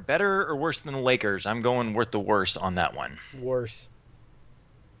backcourt, better or worse than the Lakers? I'm going worth the worse on that one. Worse.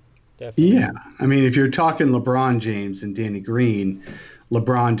 Definitely. Yeah, I mean, if you're talking LeBron James and Danny Green,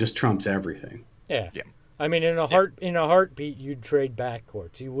 LeBron just trumps everything. Yeah. I mean, in a heartbeat, you'd trade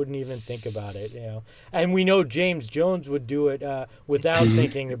backcourts. You wouldn't even think about it, And we know James Jones would do it without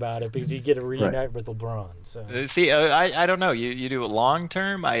thinking about it, because he'd get a reunite with LeBron. So see, I don't know. You do it long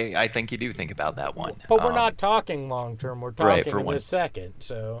term. I think you do think about that one. But we're not talking long term. We're talking in the second.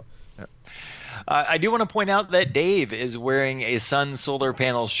 So. I do want to point out that Dave is wearing a Sun solar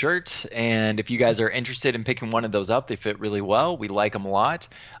panel shirt, and if you guys are interested in picking one of those up, they fit really well. We like them a lot.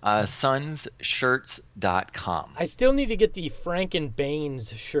 Sunsshirts.com. I still need to get the Franken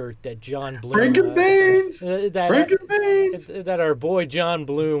Baines shirt that John Bloom. Franken Baines. Franken Baines. That our boy John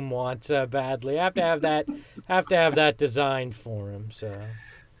Bloom wants badly. I have to have that designed for him. So.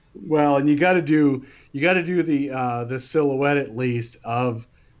 Well, and you got to do the silhouette at least of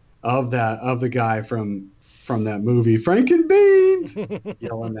the guy from that movie, Franken Beans,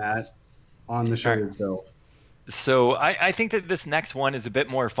 yelling that on the shirt itself. So I think that this next one is a bit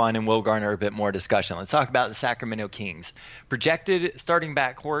more fun and will garner a bit more discussion. Let's talk about the Sacramento Kings. Projected starting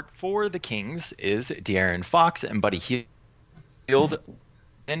backcourt for the Kings is De'Aaron Fox and Buddy Hield.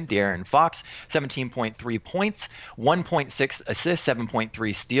 And De'Aaron Fox, 17.3 points, 1.6 assists,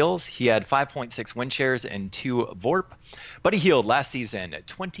 7.3 steals. He had 5.6 win shares and 2 VORP. Buddy Hield last season,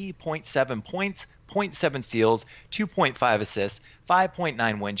 20.7 points, 0.7 steals, 2.5 assists,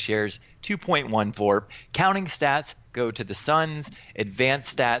 5.9 win shares, 2.1 VORP. Counting stats go to the Suns.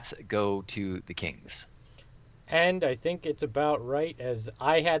 Advanced stats go to the Kings. And I think it's about right, as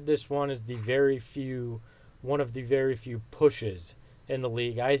I had this one as one of the very few pushes in the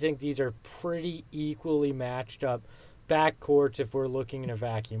league. I think these are pretty equally matched up backcourts if we're looking in a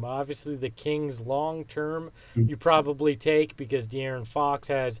vacuum. Obviously, the Kings long term you probably take, because De'Aaron Fox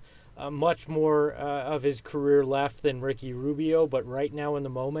has much more of his career left than Ricky Rubio. But right now in the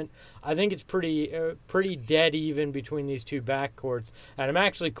moment, I think it's pretty dead even between these two backcourts, and I'm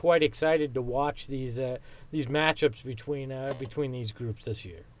actually quite excited to watch these matchups between these groups this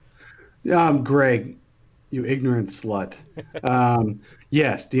year. Greg, you ignorant slut.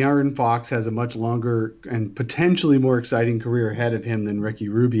 Yes, De'Aaron Fox has a much longer and potentially more exciting career ahead of him than Ricky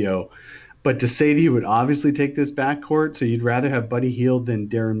Rubio. But to say that he would obviously take this backcourt, so you'd rather have Buddy Hield than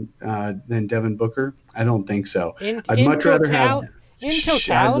Devin Booker? I don't think so. I'd much rather have in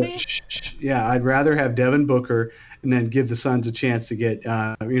totality. I'd rather have Devin Booker and then give the Suns a chance to get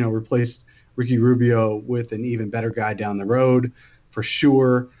replace Ricky Rubio with an even better guy down the road for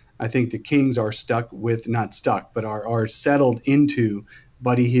sure. I think the Kings are not stuck, but are settled into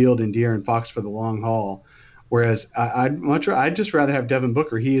Buddy Hield and De'Aaron Fox for the long haul. Whereas I'd just rather have Devin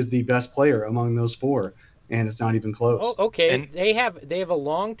Booker. He is the best player among those four, and it's not even close. Oh, okay. They have a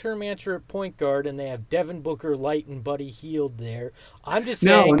long-term answer at point guard, and they have Devin Booker light and Buddy Hield there. I'm just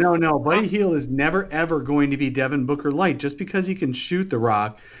saying. No. Buddy Hield is never ever going to be Devin Booker light. Just because he can shoot the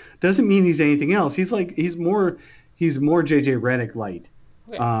rock doesn't mean he's anything else. He's more JJ Redick light.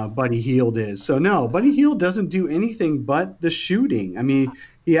 Buddy Hield is. So no, Buddy Hield doesn't do anything but the shooting. I mean,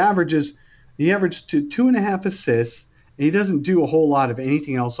 he averaged to 2.5 assists. And he doesn't do a whole lot of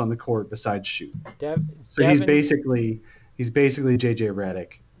anything else on the court besides shoot. He's basically JJ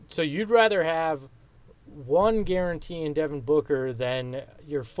Redick. So you'd rather have one guarantee in Devin Booker than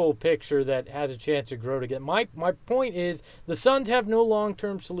your full picture that has a chance to grow together. My point is the Suns have no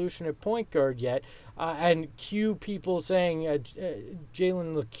long-term solution at point guard yet, and Q people saying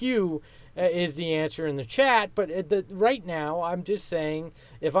Jalen LeCue is the answer in the chat. But right now, I'm just saying,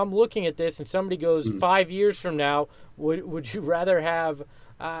 if I'm looking at this and somebody goes 5 years from now, would you rather have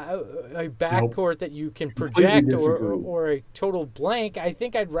a backcourt that you can project or a total blank. I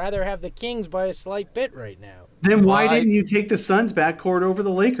think I'd rather have the Kings by a slight bit right now. Then why didn't you take the Suns backcourt over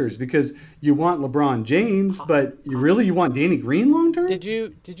the Lakers? Because you want LeBron James, but you want Danny Green long term? Did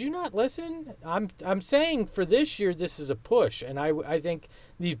you not listen? I'm saying for this year this is a push, and I think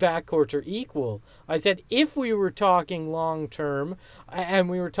these backcourts are equal. I said if we were talking long term and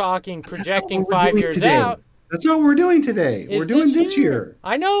we were talking projecting 5 years out. That's what we're doing today. We're doing this year.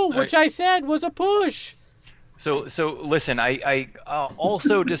 I know, which I said was a push. So listen, I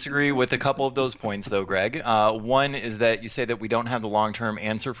also disagree with a couple of those points, though, Greg. One is that you say that we don't have the long-term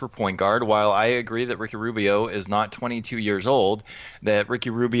answer for point guard. While I agree that Ricky Rubio is not 22 years old, that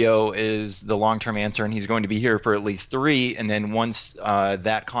Ricky Rubio is the long-term answer, and he's going to be here for at least 3. And then once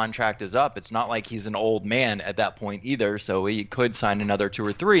that contract is up, it's not like he's an old man at that point either. So he could sign another 2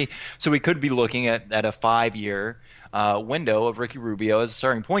 or 3. So we could be looking at a 5-year window of Ricky Rubio as a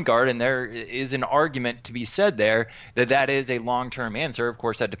starting point guard, and there is an argument to be said there that is a long-term answer. Of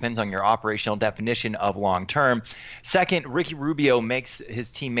course, that depends on your operational definition of long-term. Second, Ricky Rubio makes his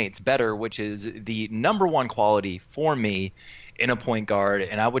teammates better, which is the number one quality for me in a point guard,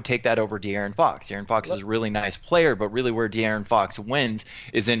 and I would take that over De'Aaron Fox. De'Aaron Fox is a really nice player, but really where De'Aaron Fox wins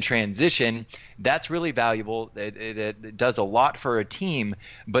is in transition. That's really valuable. It does a lot for a team,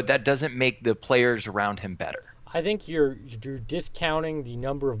 but that doesn't make the players around him better. I think you're discounting the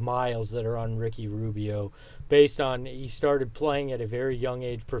number of miles that are on Ricky Rubio based on he started playing at a very young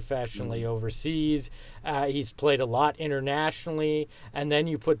age professionally overseas. He's played a lot internationally, and then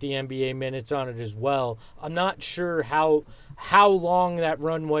you put the NBA minutes on it as well. I'm not sure how long that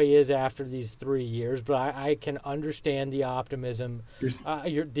runway is after these 3 years, but I can understand the optimism,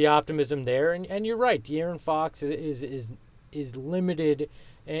 the optimism there. And you're right, De'Aaron Fox is limited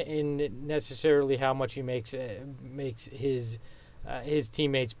in necessarily how much he makes his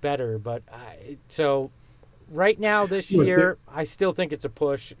teammates better. But so right now this year, I still think it's a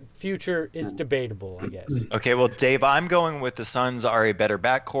push. Future is debatable, I guess. Okay, well, Dave, I'm going with the Suns are a better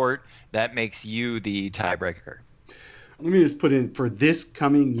backcourt. That makes you the tiebreaker. Let me just put in for this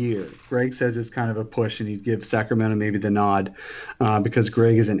coming year. Greg says it's kind of a push, and he'd give Sacramento maybe the nod because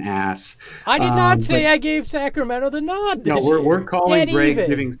Greg is an ass. I did not say I gave Sacramento the nod this year. We're calling Greg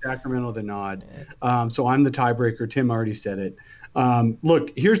giving Sacramento the nod. So I'm the tiebreaker. Tim already said it.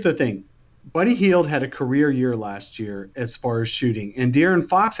 Look, here's the thing. Buddy Hield had a career year last year as far as shooting, and De'Aaron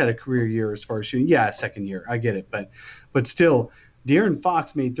Fox had a career year as far as shooting. Yeah, second year. I get it. But still, De'Aaron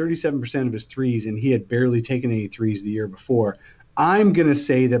Fox made 37% of his threes, and he had barely taken any threes the year before. I'm going to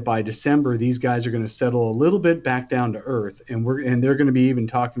say that by December, these guys are going to settle a little bit back down to earth, and they're going to be even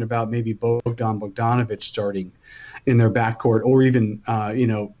talking about maybe Bogdan Bogdanovic starting in their backcourt, or even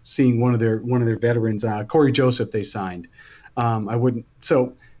seeing one of their veterans, Corey Joseph, they signed.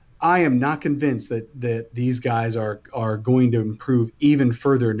 So I am not convinced that these guys are going to improve even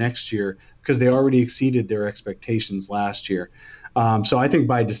further next year because they already exceeded their expectations last year. So I think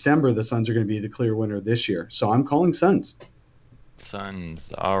by December, the Suns are going to be the clear winner this year. So I'm calling Suns.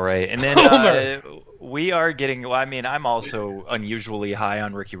 Suns. All right. And then we are getting – well, I mean, I'm also unusually high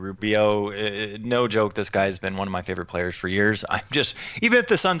on Ricky Rubio. No joke, this guy's been one of my favorite players for years. I'm just – even if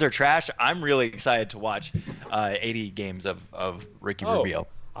the Suns are trash, I'm really excited to watch 80 games of Ricky Rubio.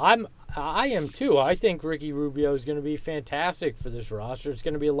 I am too. I think Ricky Rubio is going to be fantastic for this roster. It's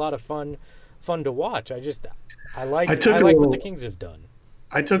going to be a lot of fun to watch. I like what the Kings have done.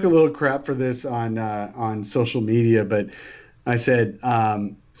 I took a little crap for this on social media, but I said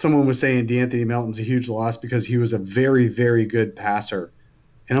someone was saying DeAnthony Melton's a huge loss because he was a very, very good passer.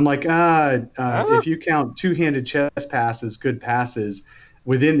 And I'm like, if you count two-handed chest passes, good passes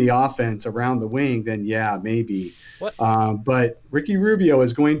within the offense around the wing, then yeah, maybe. But Ricky Rubio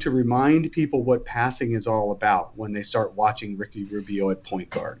is going to remind people what passing is all about when they start watching Ricky Rubio at point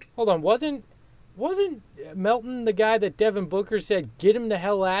guard. Hold on, wasn't Melton the guy that Devin Booker said, get him the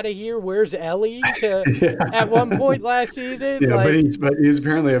hell out of here, where's Ellie, at one point last season? Yeah, but he's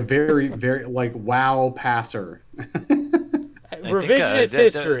apparently a very, very, wow passer. Revisionist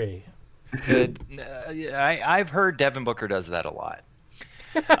history. I've heard Devin Booker does that a lot.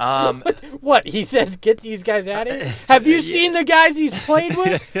 What he says? Get these guys out of here. Have you seen the guys he's played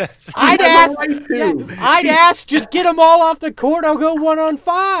with? I'd ask, just get them all off the court. I'll go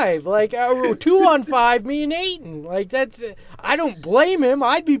 1-on-5, 2-on-5. Me and Ayton, that's. I don't blame him.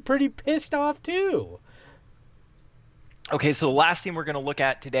 I'd be pretty pissed off too. Okay, so the last thing we're going to look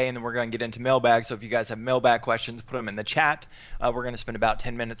at today, and then we're going to get into mailbag. So if you guys have mailbag questions, put them in the chat. We're going to spend about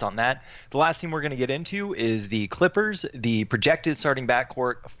 10 minutes on that. The last thing we're going to get into is the Clippers, the projected starting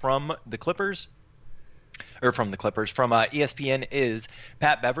backcourt from the Clippers. from the Clippers, from ESPN is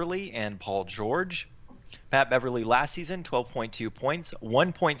Pat Beverly and Paul George. Pat Beverly last season, 12.2 points,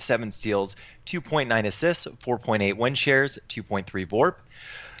 1.7 steals, 2.9 assists, 4.8 win shares, 2.3 VORP.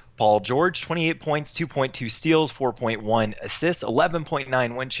 Paul George, 28 points, 2.2 steals, 4.1 assists,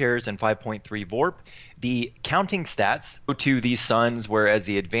 11.9 win shares, and 5.3 VORP. The counting stats go to the Suns, whereas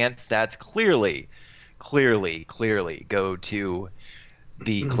the advanced stats clearly go to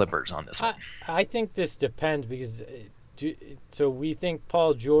the Clippers on this one. I think this depends because so we think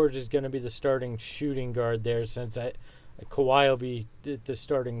Paul George is going to be the starting shooting guard there, since Kawhi will be the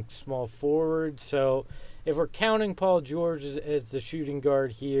starting small forward. So if we're counting Paul George as the shooting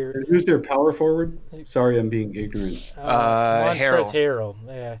guard here, who's their power forward? Sorry, I'm being ignorant. Montrezl Harrell.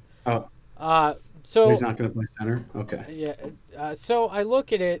 Yeah. Oh. So he's not going to play center. Okay. Yeah. So I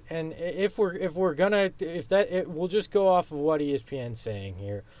look at it, and we'll just go off of what ESPN's saying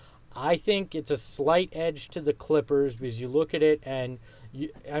here. I think it's a slight edge to the Clippers because you look at it and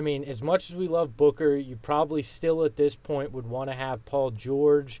as much as we love Booker, you probably still at this point would want to have Paul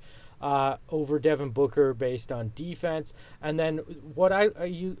George over Devin Booker based on defense. And then what I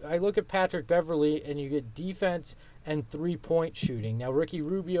look at Patrick Beverly and you get defense and 3-point shooting. Now Ricky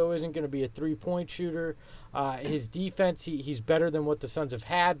Rubio isn't going to be a 3-point shooter. His defense, he's better than what the Suns have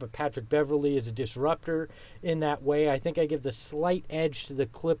had, but Patrick Beverly is a disruptor in that way. I think I give the slight edge to the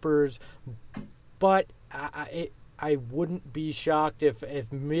Clippers, but I wouldn't be shocked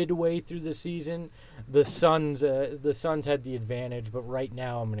if midway through the season the Suns had the advantage. But right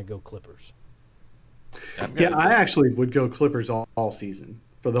now I'm going to go Clippers. Yeah, I actually would go Clippers all season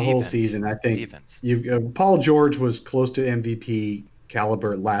for the whole season. I think Paul George was close to MVP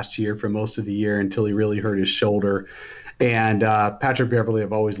caliber last year for most of the year until he really hurt his shoulder. And Patrick Beverly,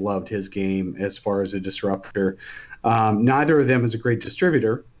 I've always loved his game as far as a disruptor. Neither of them is a great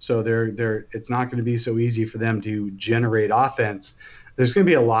distributor, so it's not going to be so easy for them to generate offense. There's going to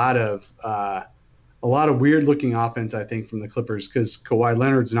be a lot of weird looking offense, I think, from the Clippers because Kawhi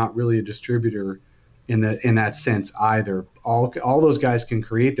Leonard's not really a distributor in that sense either. All those guys can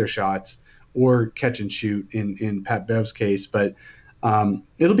create their shots or catch and shoot in Pat Bev's case, but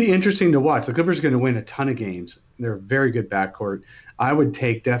it'll be interesting to watch. The Clippers are going to win a ton of games. They're a very good backcourt. I would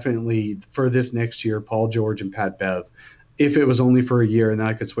take definitely for this next year Paul George and Pat Bev if it was only for a year, and then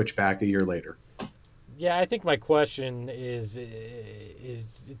I could switch back a year later. Yeah, I think my question is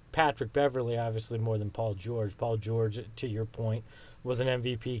Patrick Beverly obviously more than Paul George. Paul George, to your point, was an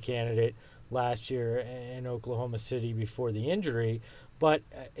MVP candidate last year in Oklahoma City before the injury. But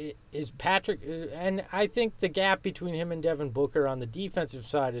is Patrick, and I think the gap between him and Devin Booker on the defensive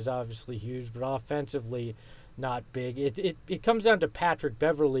side is obviously huge, but offensively not big. It comes down to Patrick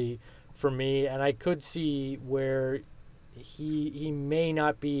Beverly for me, and I could see where he may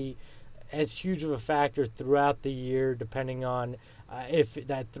not be as huge of a factor throughout the year, depending on if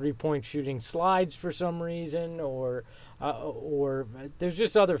that 3-point shooting slides for some reason, or there's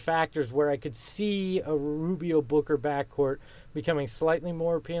just other factors where I could see a Rubio Booker backcourt becoming slightly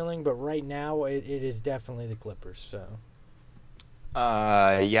more appealing. But right now, it is definitely the Clippers. So.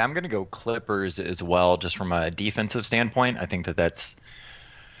 Yeah, I'm going to go Clippers as well, just from a defensive standpoint. I think that's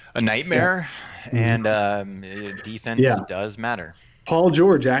a nightmare, and defense does matter. Paul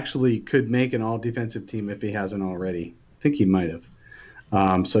George actually could make an all-defensive team if he hasn't already. I think he might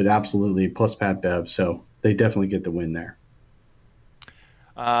have. So absolutely, plus Pat Bev. So they definitely get the win there.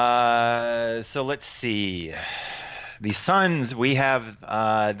 So let's see. The Suns, we have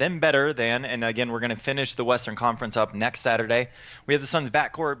them better than, and again, we're going to finish the Western Conference up next Saturday. We have the Suns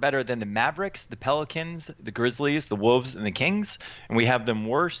backcourt better than the Mavericks, the Pelicans, the Grizzlies, the Wolves, and the Kings. And we have them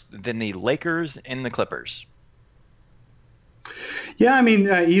worse than the Lakers and the Clippers. Yeah, I mean,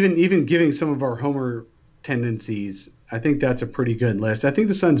 even giving some of our homer tendencies, I think that's a pretty good list. I think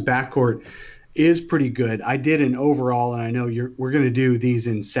the Suns backcourt is pretty good. I did an overall, and I know we're going to do these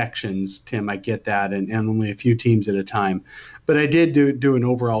in sections, Tim. I get that, and only a few teams at a time. But I did do an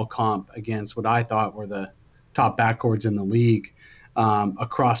overall comp against what I thought were the top backcourts in the league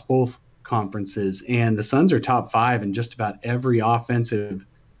across both conferences. And the Suns are top 5 in just about every offensive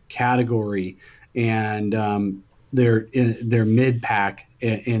category, and they're mid-pack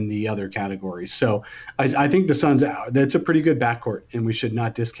in the other categories. So I think the Suns, that's a pretty good backcourt, and we should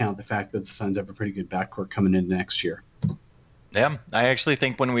not discount the fact that the Suns have a pretty good backcourt coming in next year. Yeah, I actually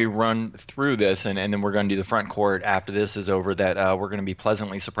think when we run through this, and then we're going to do the front court after this is over, that we're going to be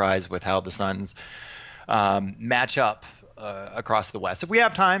pleasantly surprised with how the Suns match up across the West. If we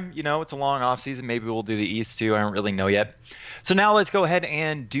have time, it's a long off season. Maybe we'll do the East too. I don't really know yet. So now let's go ahead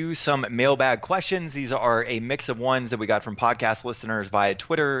and do some mailbag questions. These are a mix of ones that we got from podcast listeners via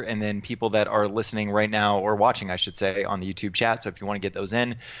Twitter and then people that are listening right now, or watching, I should say, on the YouTube chat. So if you want to get those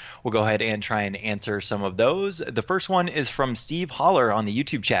in, we'll go ahead and try and answer some of those. The first one is from Steve Holler on the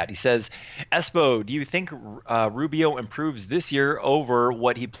YouTube chat. He says, Espo, do you think Rubio improves this year over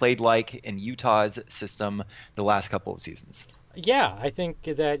what he played like in Utah's system the last couple of seasons? Yeah, I think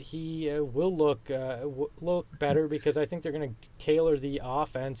that he will look better, because I think they're going to tailor the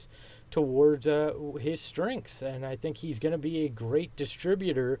offense towards his strengths, and I think he's going to be a great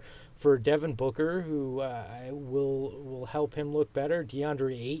distributor for Devin Booker, who will help him look better.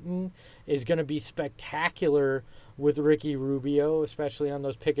 DeAndre Ayton is going to be spectacular with Ricky Rubio, especially on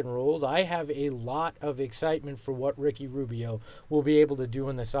those pick and rolls. I have a lot of excitement for what Ricky Rubio will be able to do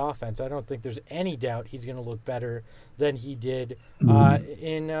in this offense. I don't think there's any doubt he's going to look better than he did over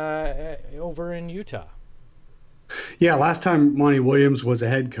in Utah. Yeah, last time Monty Williams was a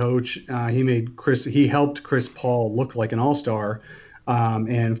head coach, he helped Chris Paul look like an all-star.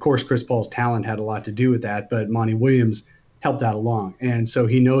 And of course, Chris Paul's talent had a lot to do with that, but Monty Williams helped that along. And so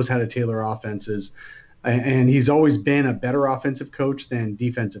he knows how to tailor offenses. And he's always been a better offensive coach than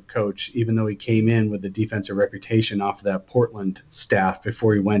defensive coach, even though he came in with a defensive reputation off of that Portland staff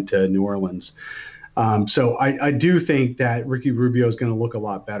before he went to New Orleans. So I do think that Ricky Rubio is going to look a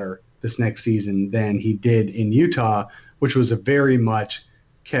lot better this next season than he did in Utah, which was a very much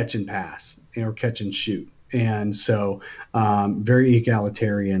catch and pass or catch and shoot. And so very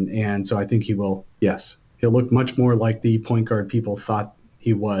egalitarian. And so I think he'll look much more like the point guard people thought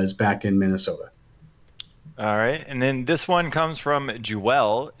he was back in Minnesota. All right. And then this one comes from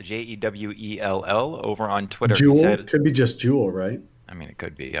Jewel, Jewell, over on Twitter. Jewel? Could be just Jewel, right? I mean, it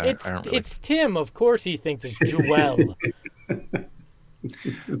could be. It's Tim. Of course he thinks it's Jewel.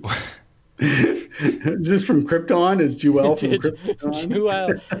 Is this from Krypton? Is Jewel from Krypton?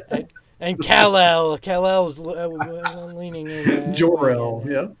 Jewel. And Kal-El. Kal-El's leaning in. Jor-El,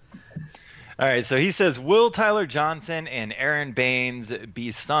 yeah. All right, so he says, will Tyler Johnson and Aaron Baines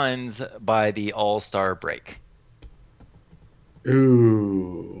be Suns by the All-Star break?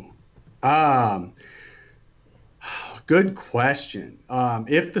 Ooh. Good question.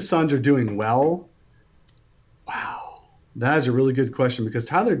 If the Suns are doing well, wow, that is a really good question, because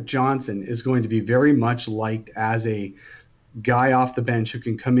Tyler Johnson is going to be very much liked as a guy off the bench who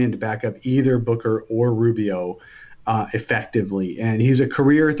can come in to back up either Booker or Rubio effectively. And he's a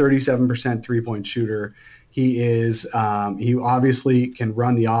career 37% three-point shooter. He obviously can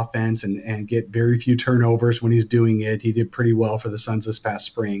run the offense and get very few turnovers when he's doing it. He did pretty well for the Suns this past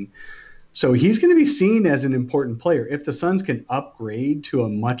spring. So he's going to be seen as an important player. If the Suns can upgrade to a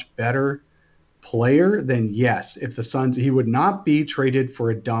much better player, then yes. If the Suns, he would not be traded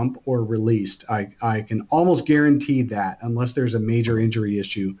for a dump or released. I can almost guarantee that, unless there's a major injury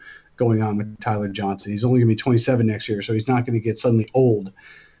issue going on with Tyler Johnson. He's only going to be 27 next year, so he's not going to get suddenly old.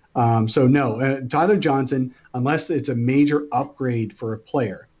 So no, Tyler Johnson, unless it's a major upgrade for a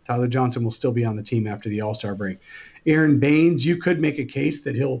player, Tyler Johnson will still be on the team after the All-Star break. Aaron Baines, you could make a case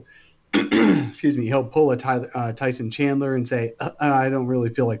that he'll he'll pull a Tyson Chandler and say, I don't really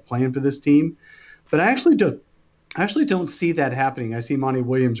feel like playing for this team. But I actually don't see that happening. I see Monty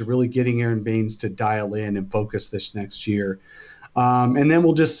Williams really getting Aaron Baines to dial in and focus this next year. And then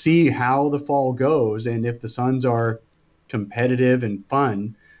we'll just see how the fall goes. And if the Suns are competitive and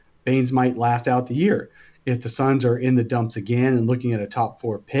fun, Baines might last out the year. If the Suns are in the dumps again and looking at a top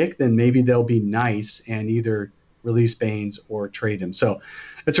 4 pick, then maybe they'll be nice and either release Baines or trade him. So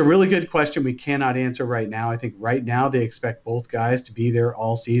it's a really good question we cannot answer right now. I think right now they expect both guys to be there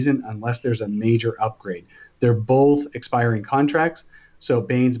all season unless there's a major upgrade. They're both expiring contracts, so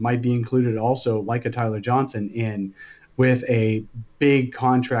Baines might be included also, like a Tyler Johnson, in with a big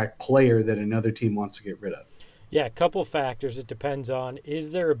contract player that another team wants to get rid of. Yeah, a couple factors. It depends on,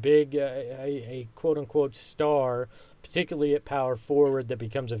 is there a big, a quote-unquote star, particularly at power forward, that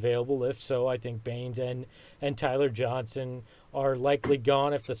becomes available? If so, I think Baines and Tyler Johnson are likely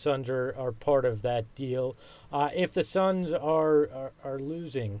gone if the Suns are part of that deal. If the Suns are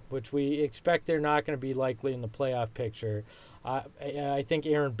losing, which we expect they're not going to be likely in the playoff picture, I think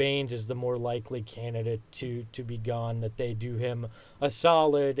Aaron Baines is the more likely candidate to be gone, that they do him a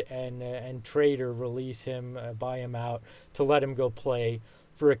solid and trade or release him, buy him out to let him go play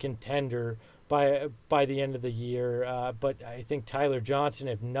for a contender by the end of the year. But I think Tyler Johnson,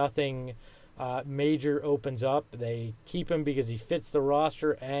 if nothing major opens up, they keep him because he fits the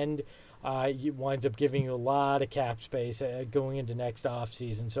roster, and winds up giving you a lot of cap space going into next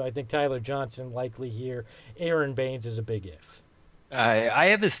offseason. So I think Tyler Johnson likely here. Aaron Baines is a big if. I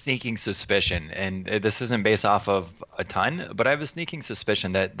have a sneaking suspicion, and this isn't based off of a ton, but I have a sneaking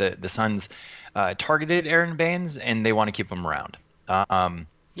suspicion that the Suns targeted Aaron Baines and they want to keep him around.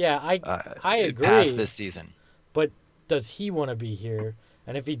 Yeah, I agree. Past this season. But does he want to be here?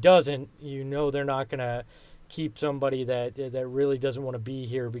 And if he doesn't, they're not going to keep somebody that really doesn't want to be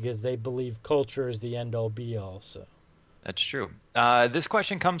here because they believe culture is the end-all be-all. So. That's true. This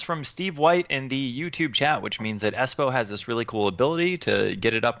question comes from Steve White in the YouTube chat, which means that Espo has this really cool ability to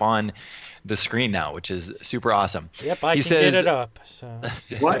get it up on the screen now, which is super awesome. Yep, I can get it up. So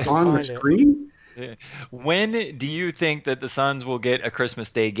what, on the screen? When do you think that the Suns will get a Christmas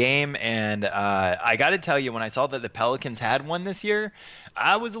Day game? And I got to tell you, when I saw that the Pelicans had one this year,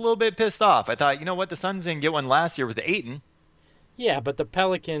 I was a little bit pissed off. I thought, you know what, the Suns didn't get one last year with Ayton. Yeah, but the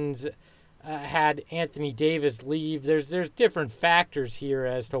Pelicans had Anthony Davis leave. There's different factors here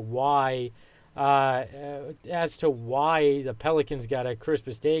as to why the Pelicans got a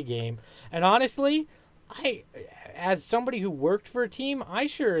Christmas Day game. And honestly, as somebody who worked for a team, I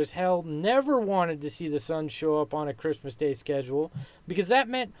sure as hell never wanted to see the Suns show up on a Christmas Day schedule because that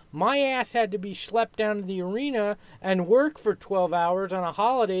meant my ass had to be schlepped down to the arena and work for 12 hours on a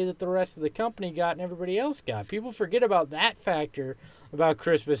holiday that the rest of the company got and everybody else got. People forget about that factor about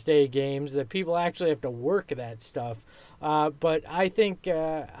Christmas Day games, that people actually have to work that stuff. But I think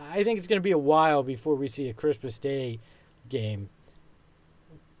it's going to be a while before we see a Christmas Day game.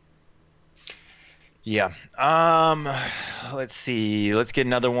 Yeah. Let's see. Let's get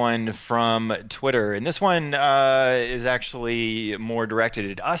another one from Twitter. And this one is actually more directed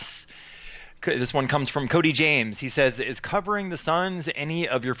at us. This one comes from Cody James. He says, is covering the Suns any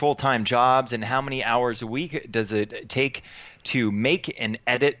of your full-time jobs, and how many hours a week does it take to make and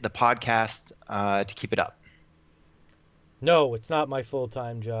edit the podcast to keep it up? No, it's not my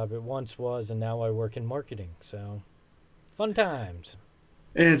full-time job. It once was, and now I work in marketing. So, fun times.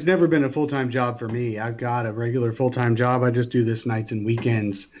 And it's never been a full-time job for me. I've got a regular full-time job. I just do this nights and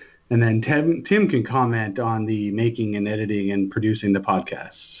weekends. And then Tim can comment on the making and editing and producing the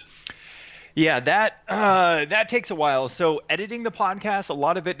podcasts. Yeah, that takes a while. So editing the podcast, a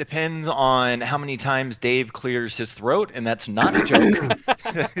lot of it depends on how many times Dave clears his throat, and that's not a joke.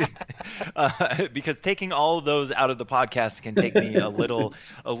 Because taking all of those out of the podcast can take me a little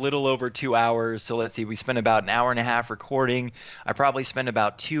over 2 hours. So let's see, we spend about an hour and a half recording. I probably spend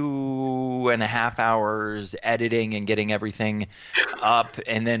about 2.5 hours editing and getting everything up,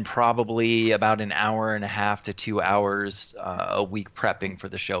 and then probably about an hour and a half to 2 hours a week prepping for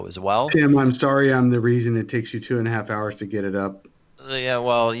the show as well. Tim, I'm sorry I'm the reason it takes you 2.5 hours to get it up. Yeah,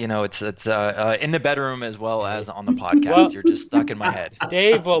 well, it's in the bedroom as well as on the podcast. Well, you're just stuck in my head.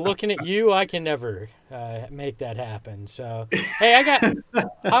 Dave, looking at you, I can never make that happen. So, hey,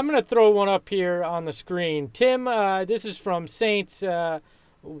 I'm going to throw one up here on the screen. Tim, this is from Saints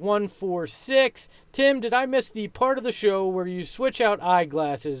 146. Tim, did I miss the part of the show where you switch out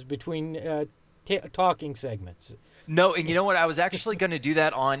eyeglasses between talking segments? No, and you know what? I was actually going to do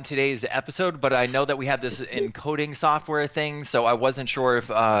that on today's episode, but I know that we have this encoding software thing, so I wasn't sure if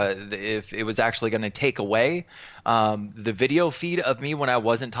it was actually going to take away the video feed of me when I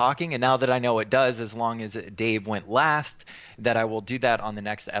wasn't talking. And now that I know it does, as long as Dave went last, that I will do that on the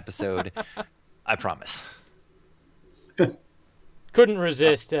next episode. I promise. Couldn't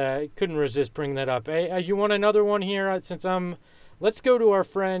resist bringing that up. Hey, you want another one here? Let's go to our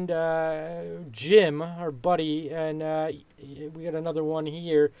friend Jim, our buddy, and we got another one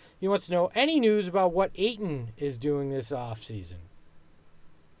here. He wants to know any news about what Ayton is doing this offseason.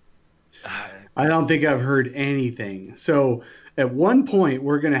 I don't think I've heard anything. So at one point,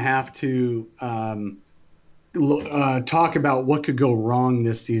 we're going to have to talk about what could go wrong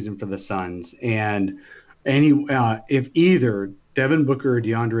this season for the Suns. And if either Devin Booker or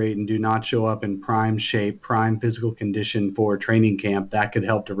DeAndre Ayton do not show up in prime shape, prime physical condition for training camp, that could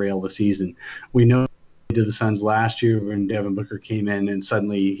help derail the season. We know to the Suns last year when Devin Booker came in and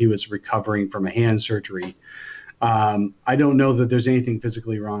suddenly he was recovering from a hand surgery. I don't know that there's anything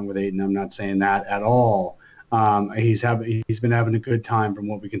physically wrong with Ayton. I'm not saying that at all. He's been having a good time from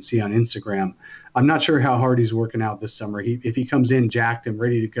what we can see on Instagram. I'm not sure how hard he's working out this summer. If he comes in jacked and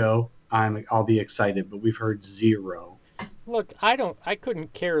ready to go, I'll be excited. But we've heard zero. Look, I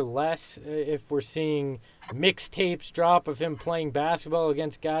couldn't care less if we're seeing mixtapes drop of him playing basketball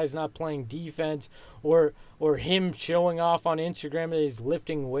against guys not playing defense, or him showing off on Instagram that he's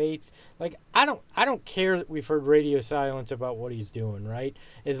lifting weights. Like, I don't care that we've heard radio silence about what he's doing, right?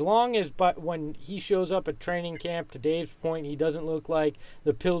 As long as, but when he shows up at training camp, to Dave's point, he doesn't look like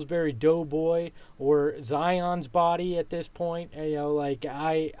the Pillsbury Doughboy or Zion's body at this point. You know, like,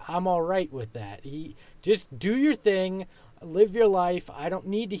 I'm all right with that. He just do your thing. Live your life. I don't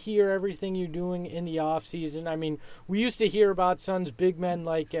need to hear everything you're doing in the off season. I mean, we used to hear about Suns big men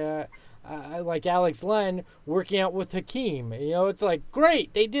like Alex Len working out with Hakeem. You know, it's like,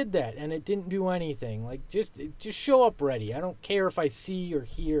 great, they did that, and it didn't do anything. Like, just show up ready. I don't care if I see or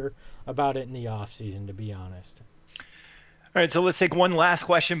hear about it in the off season, to be honest. All right, so let's take one last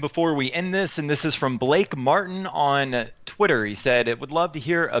question before we end this, and this is from Blake Martin on Twitter. He said, "It would love to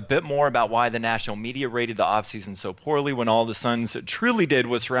hear a bit more about why the national media rated the offseason so poorly when all the Suns truly did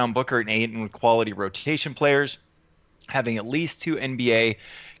was surround Booker and Ayton with quality rotation players. Having at least 2 NBA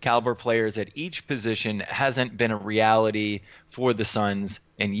caliber players at each position hasn't been a reality for the Suns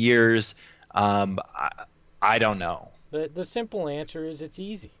in years." I don't know. The simple answer is it's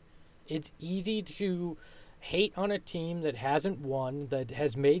easy. It's easy to hate on a team that hasn't won, that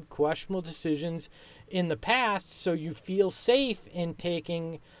has made questionable decisions in the past, so you feel safe in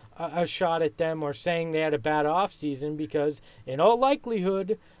taking a shot at them or saying they had a bad offseason, because in all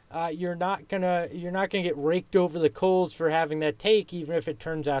likelihood you're not gonna get raked over the coals for having that take, even if it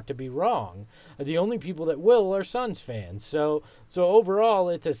turns out to be wrong. The only people that will are Suns fans. So overall,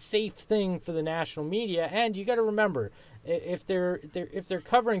 it's a safe thing for the national media. And you got to remember, if they're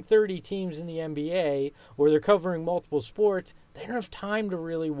covering 30 teams in the NBA, or they're covering multiple sports, they don't have time to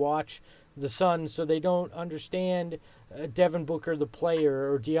really watch the Suns, so they don't understand Devin Booker the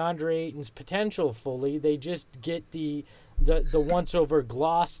player or DeAndre Ayton's potential fully. They just get the once over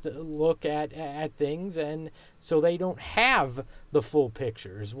glossed look at things, and so they don't have the full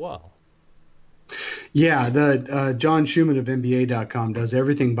picture as well. Yeah, the John Schumann of NBA.com does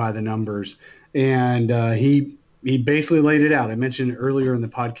everything by the numbers, and he basically laid it out. I mentioned earlier in the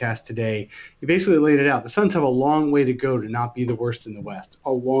podcast today, he basically laid it out. The Suns have a long way to go to not be the worst in the West,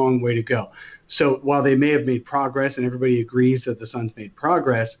 a long way to go. So while they may have made progress, and everybody agrees that the Suns made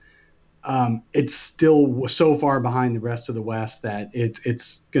progress, it's still so far behind the rest of the West that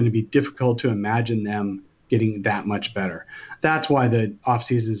it's going to be difficult to imagine them getting that much better. That's why the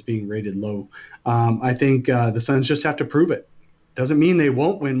offseason is being rated low. I think the Suns just have to prove it. Doesn't mean they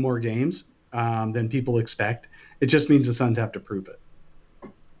won't win more games than people expect. It just means the Suns have to prove it.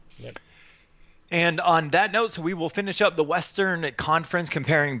 Yep. And on that note, so we will finish up the Western Conference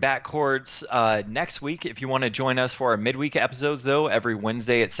comparing backcourts next week. If you want to join us for our midweek episodes, though, every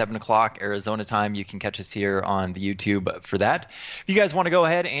Wednesday at 7 o'clock Arizona time, you can catch us here on the YouTube for that. If you guys want to go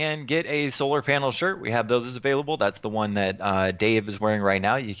ahead and get a solar panel shirt, we have those available. That's the one that Dave is wearing right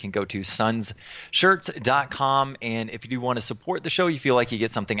now. You can go to sunsshirts.com. And if you do want to support the show, you feel like you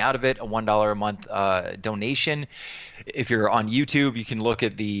get something out of it, a $1 a month donation. If you're on YouTube, you can look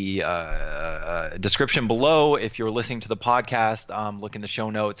at the description below. If you're listening to the podcast, look in the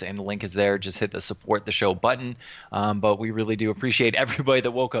show notes, and the link is there. Just hit the support the show button. But we really do appreciate everybody that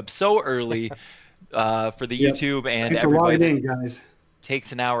woke up so early for the YouTube, and everybody that guys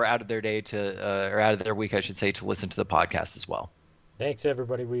takes an hour out of their day or out of their week, I should say, to listen to the podcast as well. Thanks,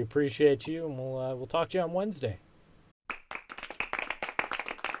 everybody. We appreciate you, and we'll talk to you on Wednesday.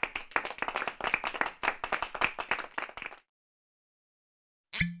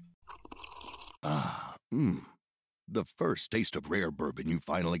 The first taste of rare bourbon you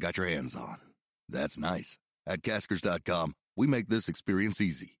finally got your hands on. That's nice. At Caskers.com, we make this experience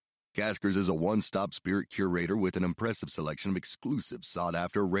easy. Caskers is a one-stop spirit curator with an impressive selection of exclusive,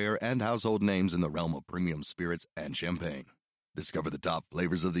 sought-after, rare, and household names in the realm of premium spirits and champagne. Discover the top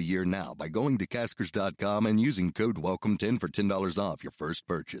flavors of the year now by going to Caskers.com and using code WELCOME10 for $10 off your first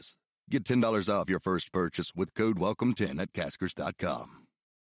purchase. Get $10 off your first purchase with code WELCOME10 at Caskers.com.